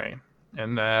with Ukraine.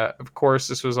 And that, of course,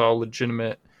 this was all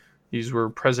legitimate. These were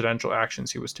presidential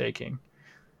actions he was taking.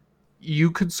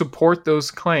 You could support those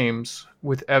claims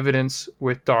with evidence,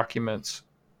 with documents,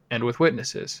 and with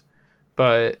witnesses.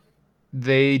 But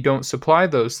they don't supply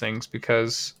those things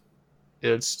because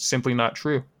it's simply not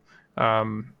true.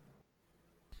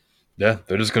 Yeah,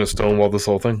 they're just going to stonewall this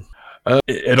whole thing.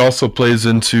 It also plays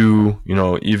into,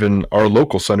 even our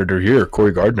local senator here,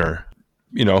 Cory Gardner,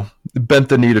 bent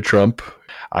the knee to Trump.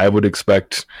 I would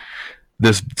expect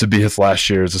this to be his last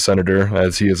year as a senator,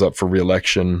 as he is up for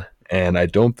re-election. And I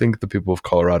don't think the people of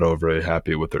Colorado are very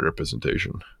happy with their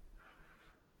representation.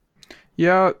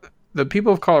 Yeah, the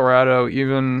people of Colorado,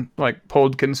 even like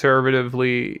polled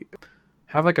conservatively,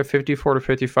 have like a 54 to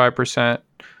 55%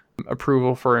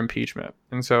 approval for impeachment.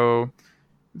 And so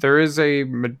there is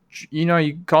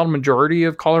you call it a majority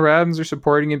of Coloradans are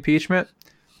supporting impeachment,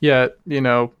 yet,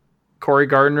 Cory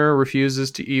Gardner refuses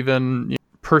to even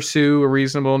pursue a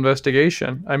reasonable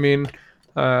investigation. I mean,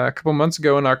 a couple months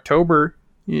ago in October,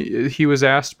 he was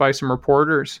asked by some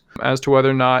reporters as to whether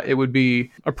or not it would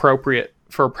be appropriate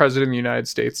for a president of the United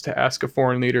States to ask a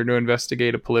foreign leader to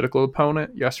investigate a political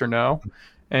opponent, yes or no.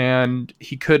 And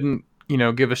he couldn't,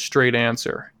 give a straight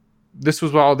answer. This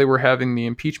was while they were having the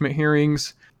impeachment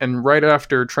hearings. And right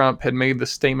after Trump had made the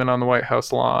statement on the White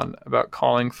House lawn about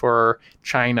calling for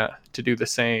China to do the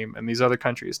same and these other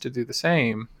countries to do the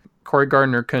same, Cory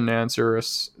Gardner couldn't answer a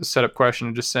setup question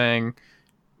of just saying,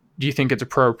 do you think it's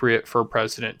appropriate for a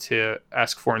president to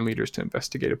ask foreign leaders to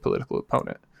investigate a political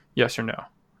opponent? Yes or no?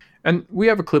 And we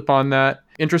have a clip on that.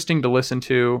 Interesting to listen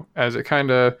to as it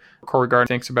kind of Cory Gardner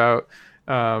thinks about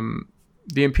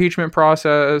the impeachment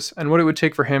process and what it would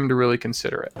take for him to really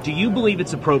consider it. Do you believe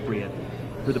it's appropriate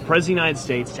for the President of the United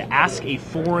States to ask a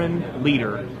foreign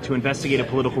leader to investigate a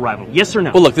political rival? Yes or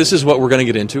no? Well, look, this is what we're going to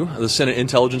get into. The Senate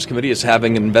Intelligence Committee is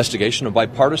having an investigation, a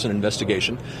bipartisan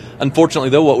investigation. Unfortunately,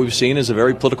 though, what we've seen is a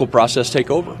very political process take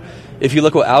over. If you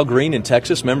look what Al Green in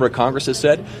Texas, member of Congress, has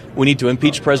said, we need to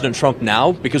impeach President Trump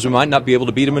now because we might not be able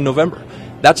to beat him in November.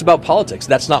 That's about politics.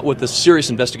 That's not what the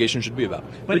serious investigation should be about.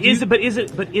 But is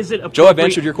it Joe, I've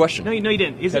answered your question. No, you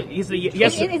didn't. Is it a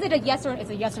yes? Is it a yes or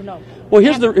it's a yes or no? Well,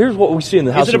 here's what we see in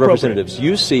the House of Representatives.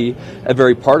 You see a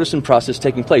very partisan process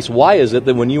taking place. Why is it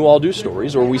that when you all do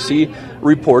stories or we see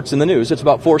reports in the news, it's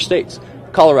about 4 states?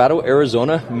 Colorado,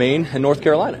 Arizona, Maine, and North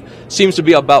Carolina. Seems to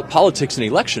be about politics and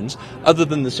elections other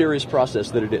than the serious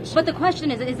process that it is. But the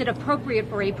question is it appropriate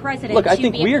for a president Look, I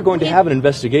think we are going to have an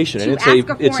investigation, and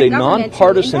it's a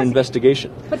nonpartisan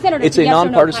investigation. But Senator, it's a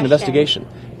nonpartisan investigation.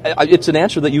 It's an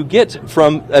answer that you get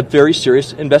from a very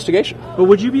serious investigation. But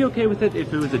would you be okay with it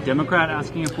if it was a Democrat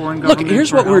asking a foreign government? Look,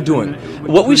 here's what we're doing.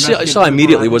 What we saw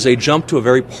immediately was a jump to a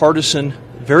very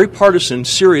partisan,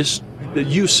 serious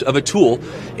use of a tool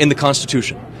in the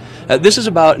Constitution. This is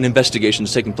about an investigation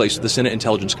that's taking place at the Senate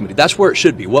Intelligence Committee. That's where it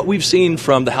should be. What we've seen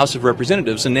from the House of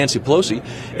Representatives and Nancy Pelosi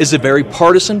is a very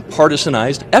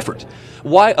partisanized effort.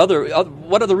 What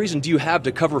other reason do you have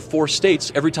to cover 4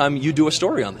 states every time you do a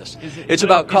story on this? It's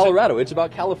about Colorado. It's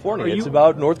about California. It's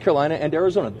about North Carolina and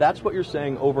Arizona. That's what you're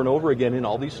saying over and over again in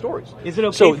all these stories. Is it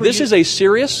okay so for this you? is a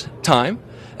serious time.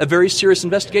 A very serious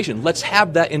investigation. Let's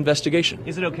have that investigation.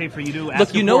 Is it okay for you to ask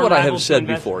Look, you know what I have said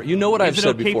before. You know what I've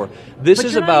said before. This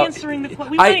is about. Answering the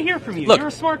question. We want to hear from you. Look, you're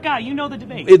a smart guy. You know the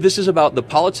debate. This is about the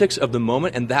politics of the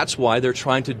moment, and that's why they're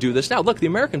trying to do this now. Look, the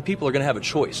American people are going to have a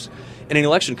choice in an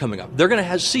election coming up. They're going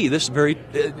to see this very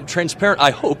transparent,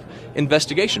 I hope,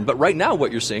 investigation. But right now,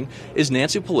 what you're seeing is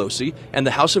Nancy Pelosi and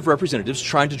the House of Representatives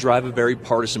trying to drive a very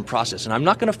partisan process, and I'm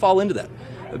not going to fall into that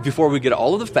before we get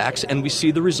all of the facts and we see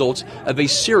the results of a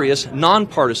serious,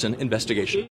 nonpartisan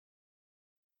investigation.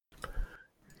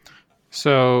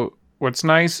 So what's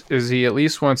nice is he at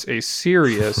least wants a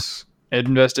serious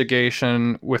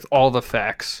investigation with all the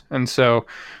facts. And so,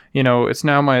 it's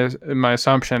now my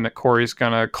assumption that Cory's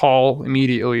going to call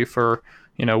immediately for,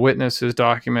 witnesses,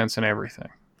 documents, and everything.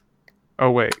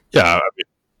 Oh, wait. Yeah,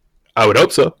 I would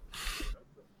hope so.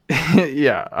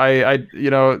 Yeah, I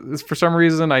for some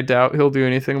reason I doubt he'll do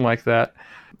anything like that.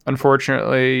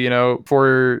 Unfortunately,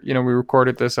 before we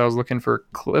recorded this, I was looking for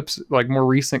clips, like more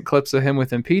recent clips of him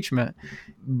with impeachment.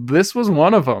 This was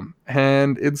one of them,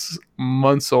 and it's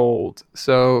months old.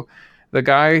 So the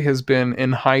guy has been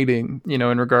in hiding,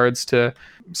 in regards to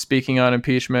speaking on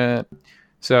impeachment.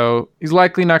 So he's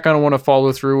likely not going to want to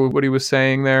follow through with what he was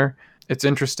saying there. It's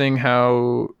interesting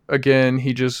how, again,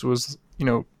 he just was,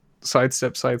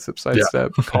 sidestep, yeah.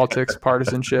 politics,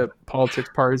 partisanship.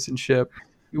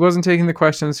 He wasn't taking the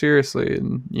questions seriously,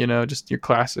 and just your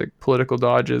classic political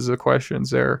dodges of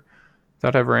questions there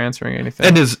without ever answering anything.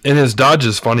 And his dodge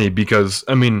is funny because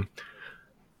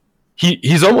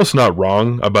he's almost not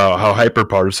wrong about how hyper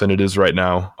partisan it is right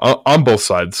now on both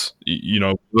sides.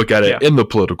 Look at it in the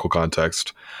political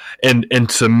context, and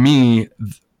to me,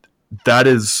 that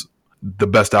is the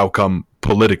best outcome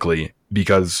politically.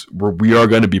 Because we are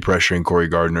going to be pressuring Cory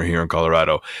Gardner here in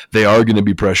Colorado. They are going to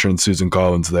be pressuring Susan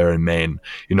Collins there in Maine.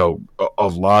 A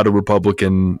lot of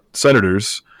Republican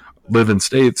senators live in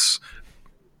states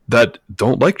that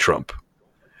don't like Trump.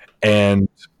 And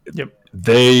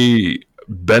they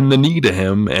bend the knee to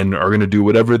him and are going to do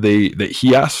whatever that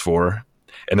he asks for,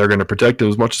 and they're going to protect him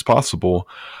as much as possible,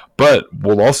 but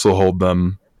we'll also hold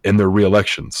them in their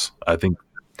re-elections. I think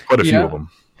quite a few of them.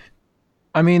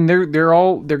 I mean,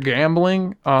 they're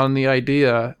gambling on the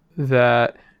idea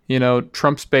that, you know,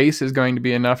 Trump's base is going to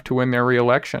be enough to win their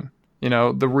re-election. You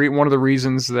know, one of the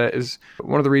reasons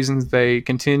they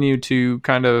continue to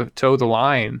kind of toe the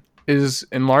line is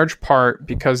in large part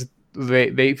because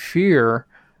they fear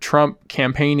Trump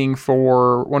campaigning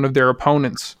for one of their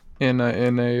opponents in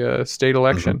a state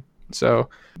election. Mm-hmm. So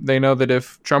they know that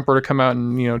if Trump were to come out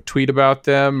and, you know, tweet about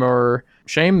them or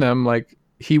shame them, like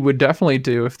he would definitely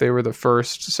do if they were the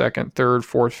first, second, third,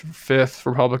 fourth, fifth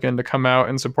Republican to come out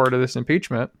in support of this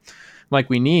impeachment, like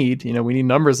we need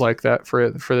numbers like that for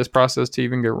this process to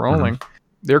even get rolling. Mm-hmm.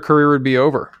 Their career would be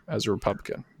over as a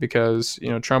Republican because, you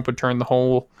know, Trump would turn the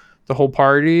whole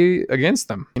party against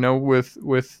them. You know,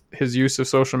 with his use of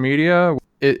social media,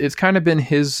 it's kind of been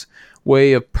his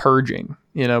way of purging,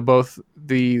 you know, both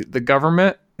the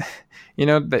government, you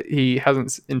know, that he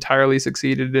hasn't entirely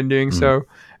succeeded in doing so,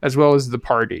 as well as the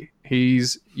party.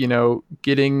 He's, you know,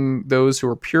 getting those who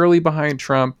are purely behind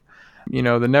Trump. You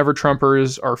know, the never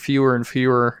Trumpers are fewer and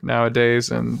fewer nowadays,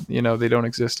 and, you know, they don't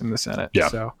exist in the Senate. Yeah.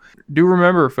 So do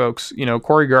remember, folks, you know,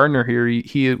 Cory Gardner here,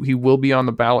 he will be on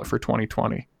the ballot for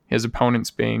 2020. His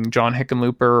opponents being John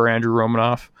Hickenlooper or Andrew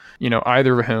Romanoff, you know,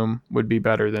 either of whom would be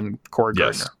better than Cory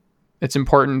Gardner. It's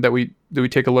important that we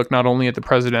take a look not only at the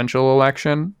presidential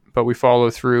election, but we follow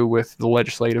through with the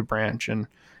legislative branch and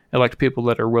elect people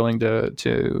that are willing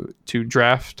to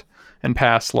draft and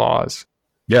pass laws.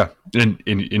 Yeah, and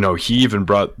you know, he even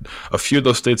brought a few of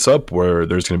those states up where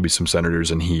there's going to be some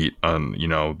senators in heat on, you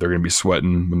know, they're going to be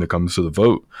sweating when it comes to the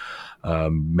vote.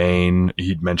 Maine,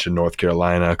 he'd mentioned North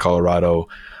Carolina, Colorado,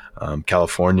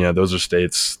 California. Those are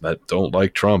states that don't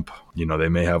like Trump. You know, they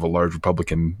may have a large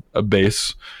Republican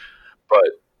base,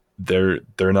 but they're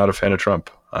not a fan of Trump.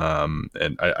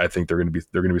 And I think they're going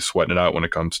to be sweating it out when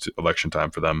it comes to election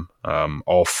time for them.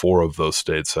 All four of those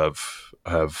states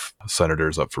have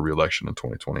senators up for re-election in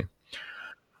 2020.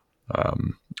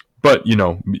 But, you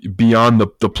know, beyond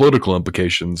the political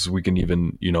implications, we can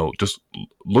even, you know, just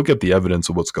look at the evidence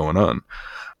of what's going on.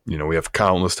 You know, we have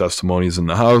countless testimonies in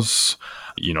the House,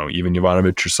 you know, even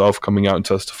Yovanovitch herself coming out and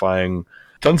testifying,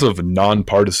 tons of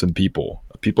nonpartisan people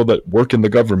that work in the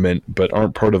government but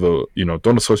aren't part of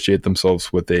don't associate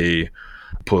themselves with a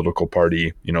political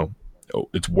party. You know,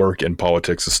 its work and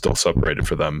politics is still separated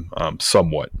for them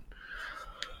somewhat.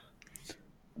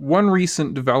 One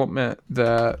recent development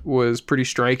that was pretty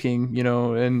striking, you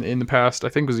know, in the past, I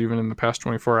think it was even in the past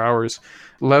 24 hours,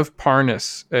 Lev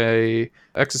Parnas, a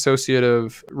ex-associate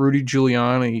of Rudy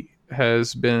Giuliani,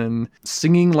 has been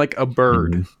singing like a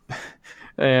bird. Mm-hmm.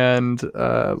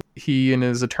 And he and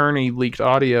his attorney leaked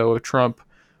audio of Trump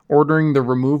ordering the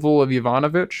removal of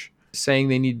Yovanovitch, saying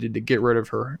they needed to get rid of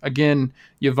her. Again,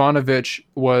 Yovanovitch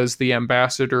was the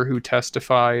ambassador who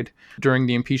testified during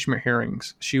the impeachment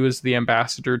hearings. She was the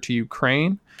ambassador to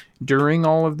Ukraine during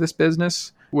all of this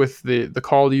business with the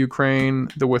call to Ukraine,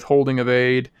 the withholding of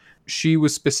aid. She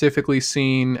was specifically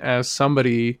seen as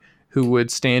somebody who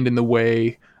would stand in the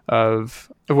way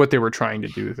of what they were trying to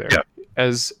do there. Yeah.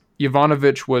 As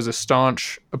Yovanovitch was a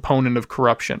staunch opponent of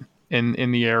corruption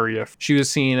in the area. She was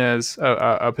seen as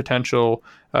a potential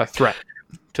threat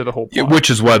to the whole plot. Which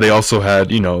is why they also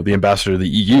had, you know, the ambassador to the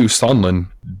EU, Sondland,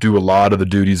 do a lot of the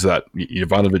duties that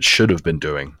Yovanovitch should have been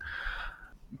doing.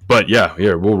 But yeah,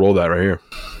 we'll roll that right here.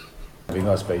 Having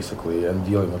us, basically, and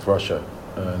dealing with Russia.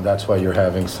 And that's why you're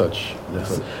having such.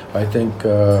 I think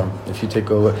if you take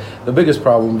a look, the biggest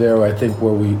problem there, I think,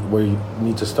 where you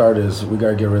need to start is we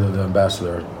gotta get rid of the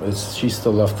ambassador. She's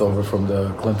still left over from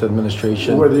the Clinton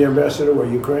administration. Where the ambassador were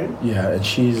Ukraine? Yeah, and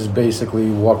she's basically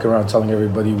walking around telling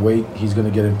everybody, "Wait, he's gonna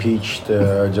get impeached.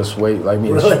 Just wait." I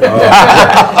mean, really?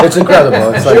 It's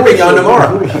incredible. It's like, we on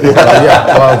tomorrow.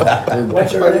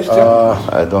 What's her name?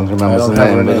 I don't remember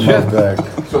the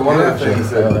name. So one of the things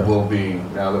that will be,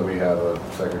 now that we have a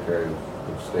Secretary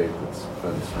of State that's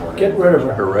been sworn in. Get rid of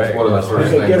her. Hooray. One of the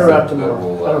first things get her out that tomorrow.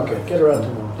 will, I don't care. Get her out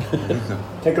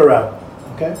tomorrow. Take her out.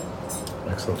 Okay?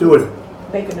 Excellent. Do it.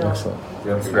 Make a note. Excellent.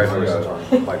 Yep,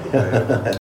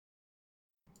 congratulations.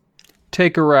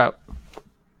 Take her out.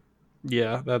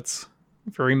 Yeah, that's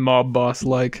very mob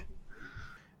boss-like.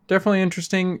 Definitely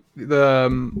interesting. The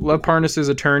Lev Parnas'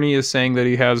 attorney is saying that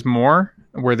he has more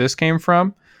where this came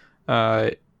from.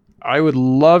 I would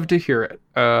love to hear it.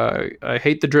 I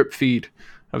hate the drip feed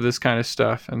of this kind of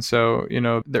stuff. And so, you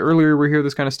know, the earlier we hear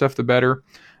this kind of stuff, the better.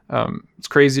 It's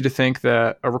crazy to think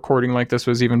that a recording like this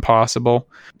was even possible.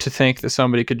 To think that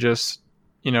somebody could just,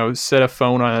 set a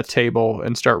phone on a table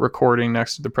and start recording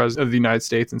next to the president of the United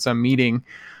States in some meeting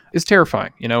is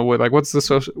terrifying. What's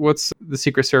the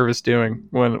Secret Service doing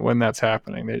when that's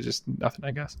happening? There's just nothing,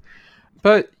 I guess.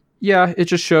 But yeah, it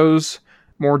just shows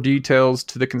more details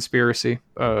to the conspiracy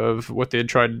of what they had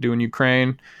tried to do in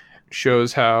Ukraine.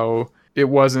 Shows how it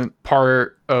wasn't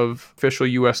part of official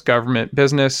U.S. government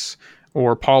business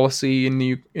or policy in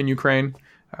Ukraine.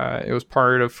 It was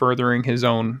part of furthering his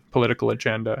own political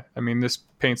agenda. I mean, this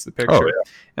paints the picture. Oh,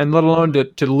 yeah. And let alone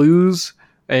to lose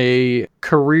a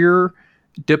career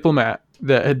diplomat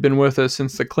that had been with us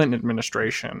since the Clinton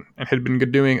administration and had been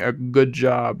doing a good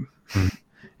job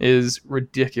is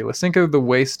ridiculous. Think of the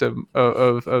waste of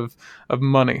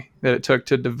money that it took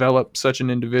to develop such an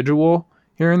individual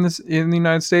here in the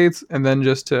United States, and then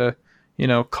just to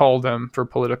call them for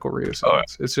political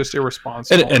reasons. It's just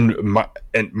irresponsible.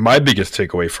 And my biggest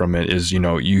takeaway from it is,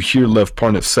 you hear Lev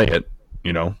Parnas say it,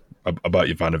 about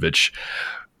Yovanovitch,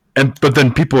 but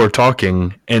then people are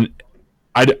talking, and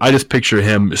I just picture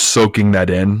him soaking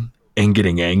that in and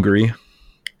getting angry,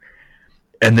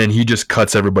 and then he just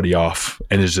cuts everybody off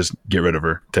and is just, get rid of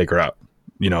her, take her out.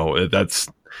 That's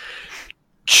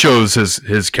shows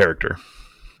his character.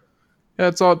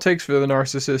 That's all it takes for the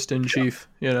narcissist in chief,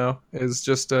 is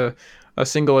just a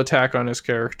single attack on his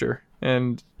character,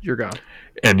 and you're gone.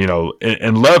 And,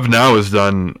 and Lev now has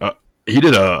done, he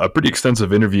did a pretty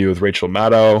extensive interview with Rachel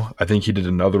Maddow. I think he did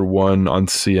another one on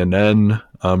CNN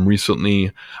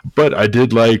recently. But I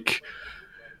did like,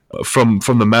 from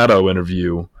the Maddow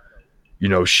interview,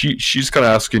 she's kind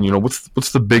of asking,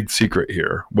 what's the big secret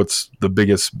here? What's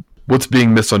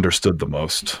being misunderstood the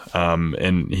most?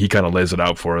 And he kind of lays it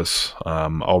out for us.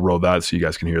 I'll roll that so you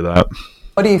guys can hear that.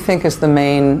 What do you think is the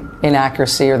main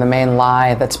inaccuracy or the main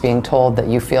lie that's being told that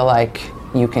you feel like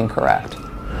you can correct?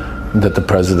 That the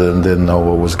president didn't know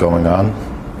what was going on.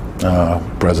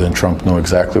 President Trump knew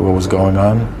exactly what was going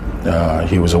on.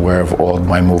 He was aware of all of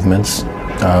my movements.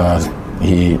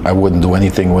 I wouldn't do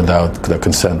anything without the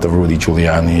consent of Rudy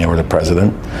Giuliani or the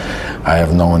president. I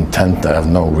have no intent, I have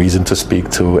no reason to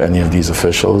speak to any of these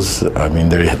officials. I mean,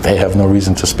 they have no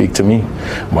reason to speak to me.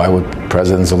 Why would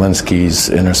President Zelensky's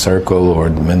inner circle or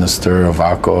Minister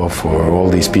Avakov or all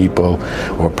these people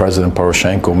or President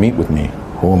Poroshenko meet with me?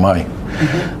 Who am I?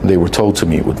 Mm-hmm. They were told to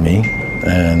meet with me,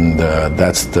 and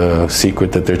that's the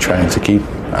secret that they're trying to keep.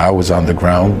 I was on the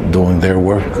ground doing their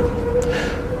work.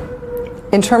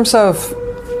 In terms of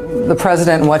the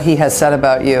president and what he has said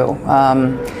about you,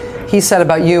 he said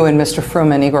about you and Mr.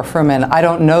 Fruman, Igor Fruman, I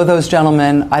don't know those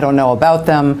gentlemen, I don't know about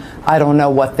them, I don't know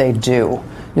what they do.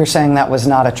 You're saying that was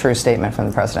not a true statement from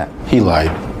the president? He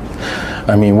lied.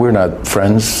 I mean, we're not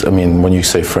friends. I mean, when you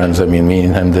say friends, I mean, me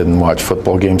and him didn't watch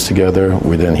football games together.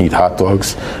 We didn't eat hot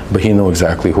dogs. But he knew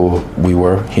exactly who we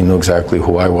were. He knew exactly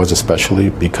who I was, especially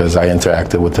because I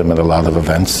interacted with him at a lot of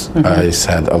events. Mm-hmm.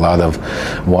 I had a lot of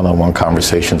one-on-one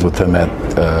conversations with him at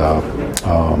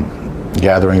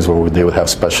gatherings where they would have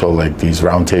special, like these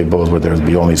round tables where there would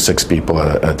be only 6 people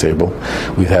at a table.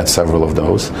 We've had several of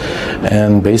those.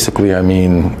 And basically, I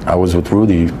mean, I was with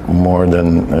Rudy more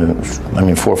than,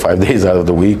 4 or 5 days out of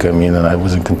the week. I mean, and I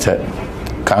was in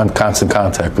constant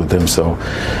contact with him. So,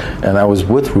 and I was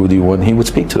with Rudy when he would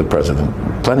speak to the president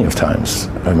plenty of times.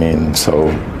 I mean, so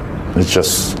it's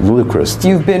just ludicrous.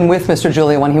 You've been with Mr.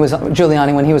 Giuliani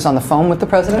when he was on the phone with the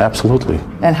president? Absolutely.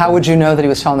 And how would you know that he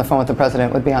was on the phone with the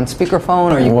president? Would it be on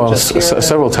speakerphone, or you could just hear it?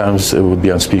 Several times it would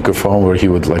be on speakerphone, where he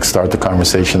would start the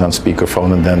conversation on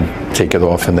speakerphone and then take it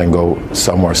off and then go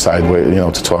somewhere sideways,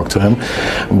 to talk to him.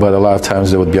 But a lot of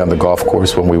times it would be on the golf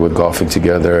course when we were golfing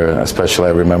together. Especially,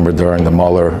 I remember during the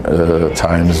Mueller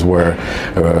times where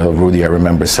Rudy, I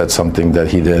remember, said something that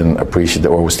he didn't appreciate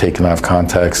or was taken out of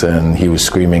context, and he was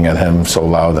screaming at him so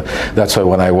loud. That's why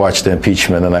when I watched the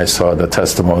impeachment and I saw the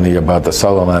testimony about the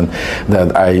Sutherland,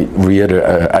 that I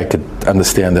could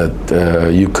understand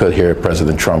that you could hear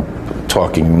President Trump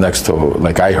talking next to,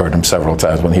 like I heard him several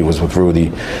times when he was with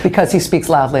Rudy. Because he speaks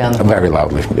loudly on the phone. Very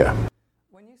loudly, yeah.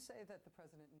 When you say that the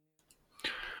president...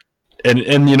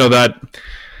 And that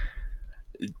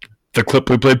the clip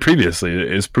we played previously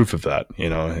is proof of that.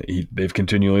 They've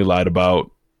continually lied about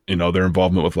their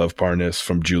involvement with Lev Parnas,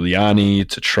 from Giuliani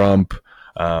to Trump,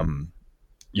 and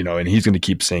he's going to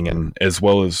keep singing, as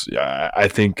well as I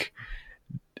think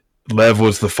Lev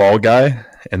was the fall guy,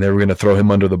 and they were going to throw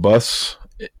him under the bus.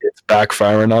 It's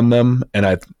backfiring on them, and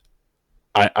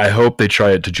I hope they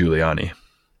try it to Giuliani.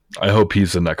 I hope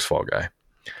he's the next fall guy,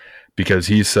 because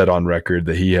he said on record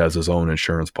that he has his own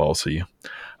insurance policy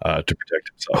to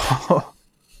protect himself.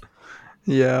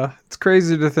 Yeah, it's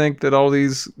crazy to think that all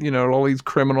these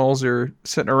criminals are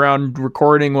sitting around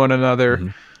recording one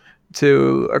another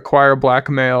to acquire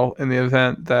blackmail in the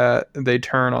event that they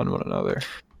turn on one another,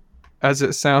 as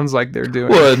it sounds like they're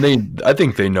doing. Well, and I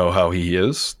think they know how he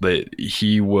is. That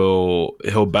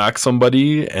he'll back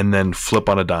somebody and then flip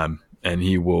on a dime, and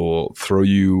he will throw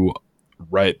you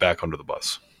right back under the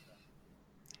bus.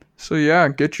 So yeah,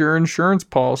 get your insurance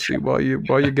policy while you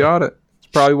got it. It's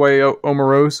probably why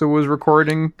Omarosa was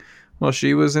recording while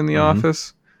she was in the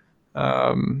office.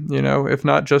 If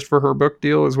not just for her book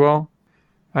deal as well.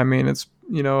 I mean, it's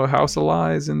a house of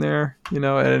lies in there.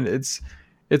 And it's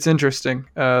interesting.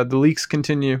 The leaks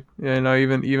continue.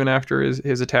 Even after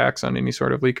his attacks on any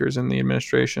sort of leakers in the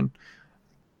administration.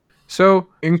 So,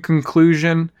 in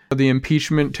conclusion, the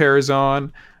impeachment tears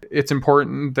on. It's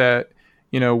important that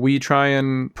we try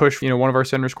and push, one of our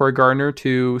senators, Cory Gardner,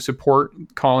 to support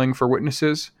calling for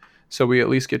witnesses. So we at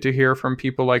least get to hear from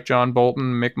people like John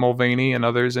Bolton, Mick Mulvaney, and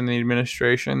others in the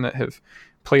administration that have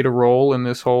played a role in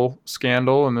this whole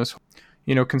scandal and this,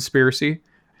 conspiracy.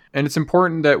 And it's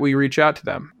important that we reach out to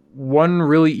them. One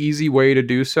really easy way to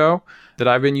do so that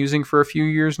I've been using for a few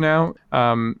years now,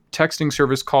 texting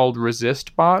service called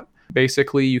ResistBot.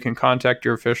 Basically, you can contact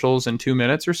your officials in 2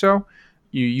 minutes or so.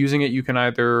 Using it, you can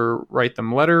either write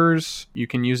them letters, you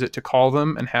can use it to call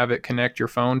them and have it connect your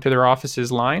phone to their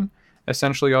office's line.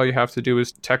 Essentially, all you have to do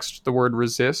is text the word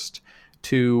resist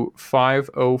to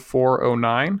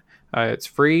 50409. It's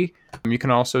free. You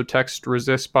can also text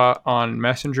ResistBot on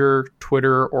Messenger,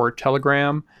 Twitter, or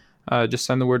Telegram. Just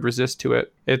send the word resist to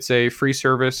it. It's a free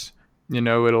service.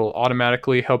 It'll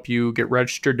automatically help you get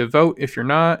registered to vote. If you're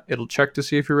not, it'll check to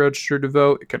see if you're registered to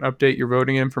vote. It can update your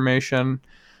voting information.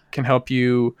 Can help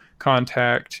you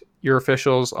contact your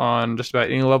officials on just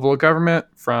about any level of government,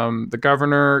 from the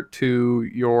governor to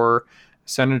your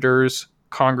senators,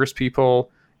 congresspeople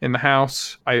in the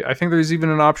House. I think there's even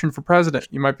an option for president.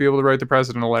 You might be able to write the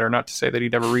president a letter, not to say that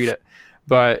he'd ever read it,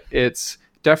 but it's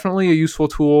definitely a useful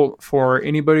tool for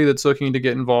anybody that's looking to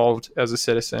get involved as a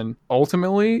citizen.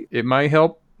 Ultimately, it might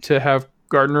help to have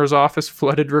Gardner's office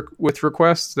flooded with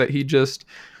requests that he just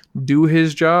do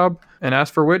his job and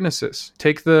ask for witnesses.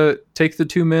 Take the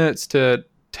 2 minutes to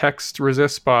text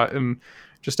ResistBot and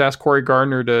just ask Cory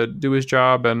Gardner to do his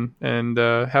job and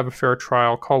have a fair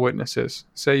trial. Call witnesses.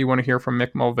 Say you want to hear from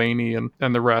Mick Mulvaney and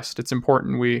the rest. It's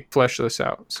important we flesh this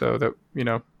out so that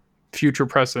future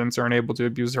presidents aren't able to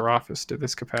abuse their office to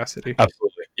this capacity.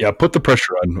 Absolutely. Yeah, put the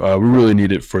pressure on. We really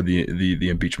need it for the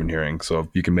impeachment hearing. So if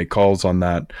you can make calls on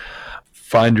that,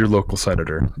 find your local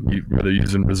senator, whether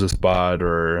using ResistBot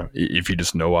or if you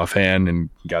just know offhand and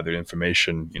gathered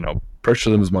information, pressure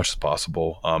them as much as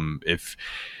possible.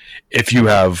 If you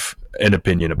have an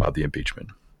opinion about the impeachment.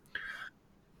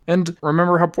 And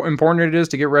remember how important it is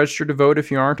to get registered to vote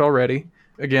if you aren't already.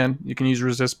 Again, you can use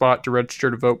ResistBot to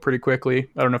register to vote pretty quickly.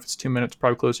 I don't know if it's 2 minutes,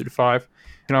 probably closer to 5. You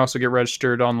can also get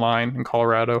registered online in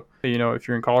Colorado. If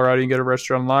you're in Colorado, you get it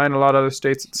registered online. A lot of other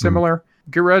states, it's similar.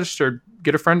 Get registered.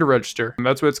 Get a friend to register. And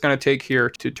that's what it's going to take here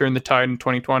to turn the tide in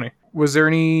 2020. Was there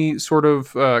any sort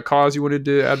of cause you wanted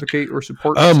to advocate or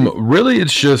support? Really,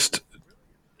 it's just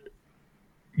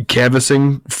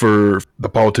canvassing for the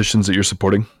politicians that you're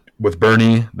supporting. With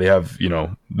Bernie, they have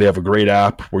a great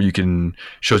app where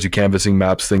shows you canvassing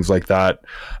maps, things like that.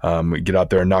 Get out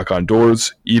there and knock on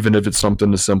doors, even if it's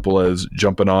something as simple as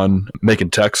jumping on, making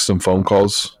texts and phone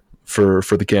calls for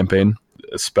the campaign,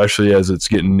 especially as it's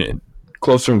getting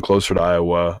closer and closer to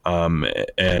Iowa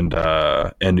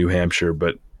and New Hampshire,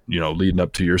 but leading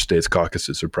up to your state's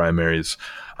caucuses or primaries.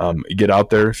 Get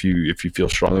out there if you feel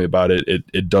strongly about it.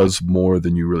 It does more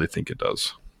than you really think it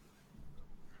does.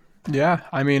 Yeah,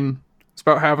 I mean, it's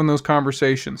about having those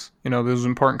conversations, those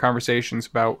important conversations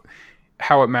about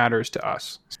how it matters to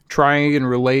us. Trying and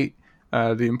relate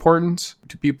the importance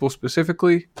to people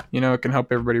specifically, it can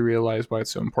help everybody realize why it's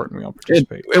so important we all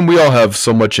participate. And we all have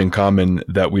so much in common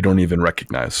that we don't even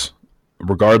recognize.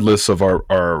 Regardless of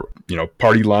our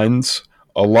party lines,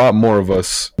 a lot more of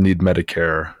us need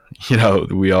Medicare.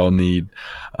 We all need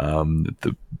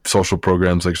the social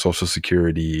programs like Social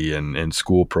Security and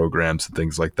school programs and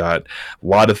things like that. A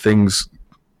lot of things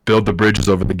build the bridges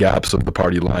over the gaps of the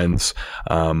party lines,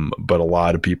 but a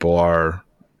lot of people are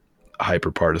hyper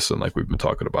partisan, like we've been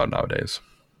talking about nowadays.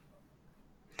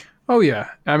 Oh yeah,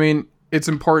 I mean, it's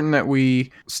important that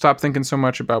we stop thinking so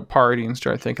much about party and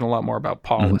start thinking a lot more about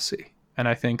policy. Mm-hmm. And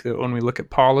I think that when we look at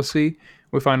policy,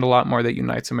 we find a lot more that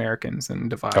unites Americans than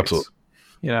divides. Absolutely.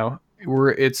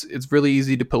 It's really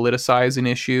easy to politicize an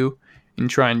issue and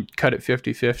try and cut it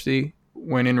 50-50,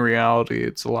 when in reality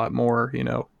it's a lot more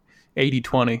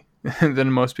 80-20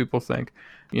 than most people think.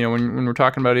 You know, when we're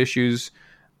talking about issues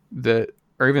that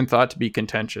are even thought to be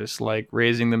contentious, like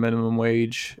raising the minimum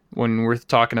wage, when we're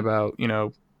talking about, you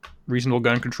know, reasonable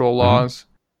gun control laws.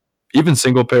 Even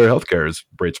single payer healthcare is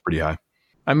rates pretty high.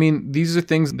 I mean, these are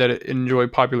things that enjoy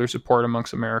popular support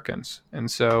amongst Americans.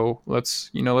 And so let's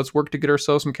work to get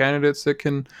ourselves some candidates that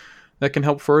can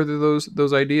help further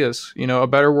those ideas. You know, a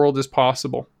better world is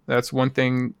possible. That's one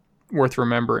thing worth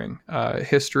remembering.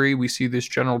 History, we see this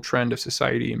general trend of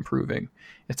society improving.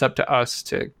 It's up to us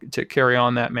to carry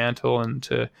on that mantle and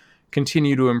to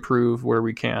continue to improve where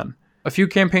we can. A few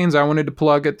campaigns I wanted to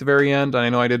plug at the very end. I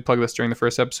know I did plug this during the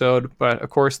first episode, but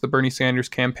of course the Bernie Sanders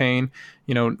campaign,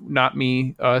 you know, not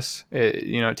me, us,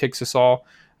 it takes us all.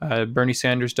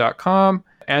 BernieSanders.com.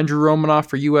 Andrew Romanoff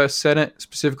for U.S. Senate,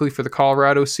 specifically for the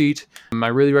Colorado seat. I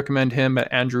really recommend him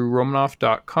at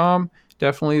AndrewRomanoff.com.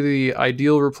 Definitely the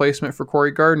ideal replacement for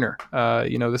Cory Gardner.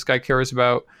 This guy cares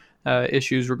about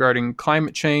issues regarding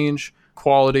climate change,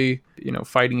 equality,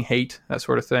 fighting hate, that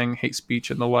sort of thing, hate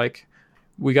speech and the like.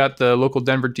 We got the local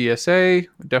Denver DSA,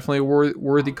 definitely a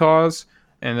worthy cause.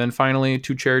 And then finally,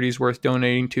 2 charities worth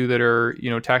donating to that are,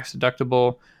 tax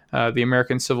deductible, the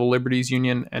American Civil Liberties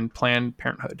Union and Planned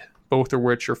Parenthood, both of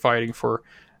which are fighting for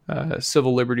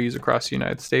civil liberties across the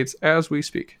United States as we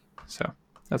speak. So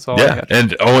that's all I had.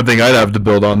 And the only thing I'd have to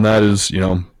build on that is,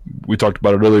 we talked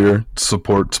about it earlier,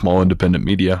 support small independent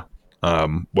media,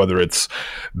 whether it's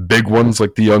big ones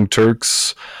like the Young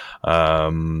Turks,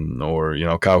 or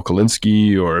Kyle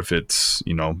Kalinske, or if it's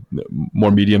more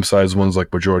medium-sized ones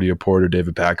like Majority Report or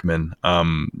David Pakman. A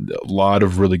lot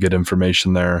of really good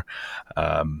information there.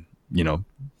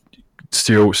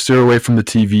 Steer away from the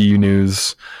TV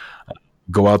news.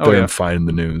 Go out there and find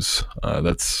the news.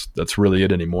 That's really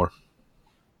it anymore.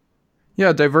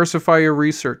 Yeah, diversify your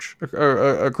research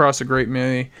across a great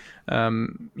many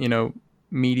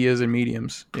medias and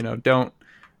mediums.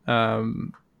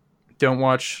 Don't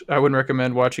watch. I wouldn't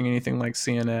recommend watching anything like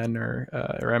CNN or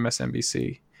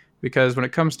MSNBC, because when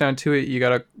it comes down to it, you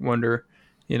gotta wonder,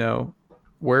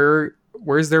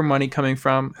 where's their money coming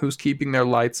from? Who's keeping their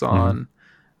lights on?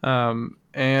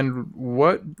 And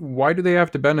why do they have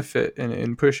to benefit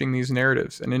in pushing these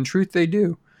narratives? And in truth, they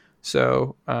do.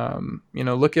 So,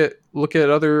 look at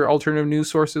other alternative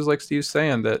news sources like Steve's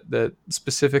saying that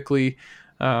specifically,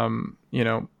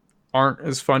 aren't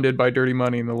as funded by dirty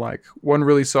money and the like. One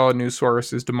really solid news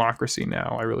source is Democracy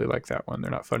Now! I really like that one. They're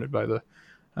not funded by the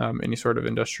any sort of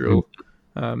industrial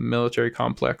military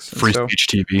complex. Free Speech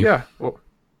TV. Yeah, well,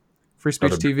 Free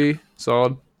Speech TV,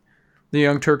 solid. The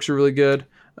Young Turks are really good.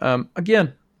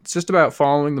 Again, it's just about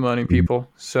following the money, people.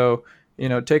 So,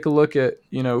 take a look at,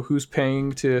 who's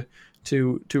paying to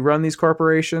run these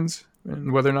corporations,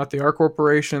 and whether or not they are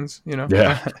corporations,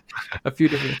 a few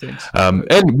different things. And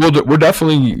we're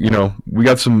definitely, we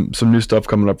got some new stuff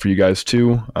coming up for you guys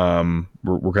too.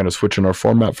 We're kind of switching our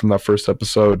format from that first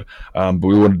episode, but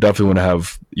we definitely want to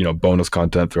have, bonus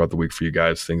content throughout the week for you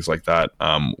guys, things like that.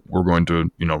 We're going to,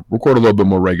 record a little bit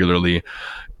more regularly.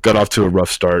 Got off to a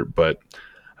rough start, but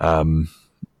that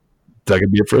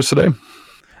could be it for us today.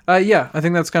 Yeah, I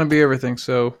think that's going to be everything.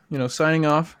 So, signing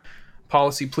off.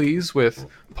 Policy Please with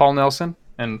Paul Nelson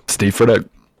and Steve Fredette.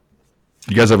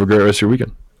 You guys have a great rest of your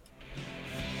weekend.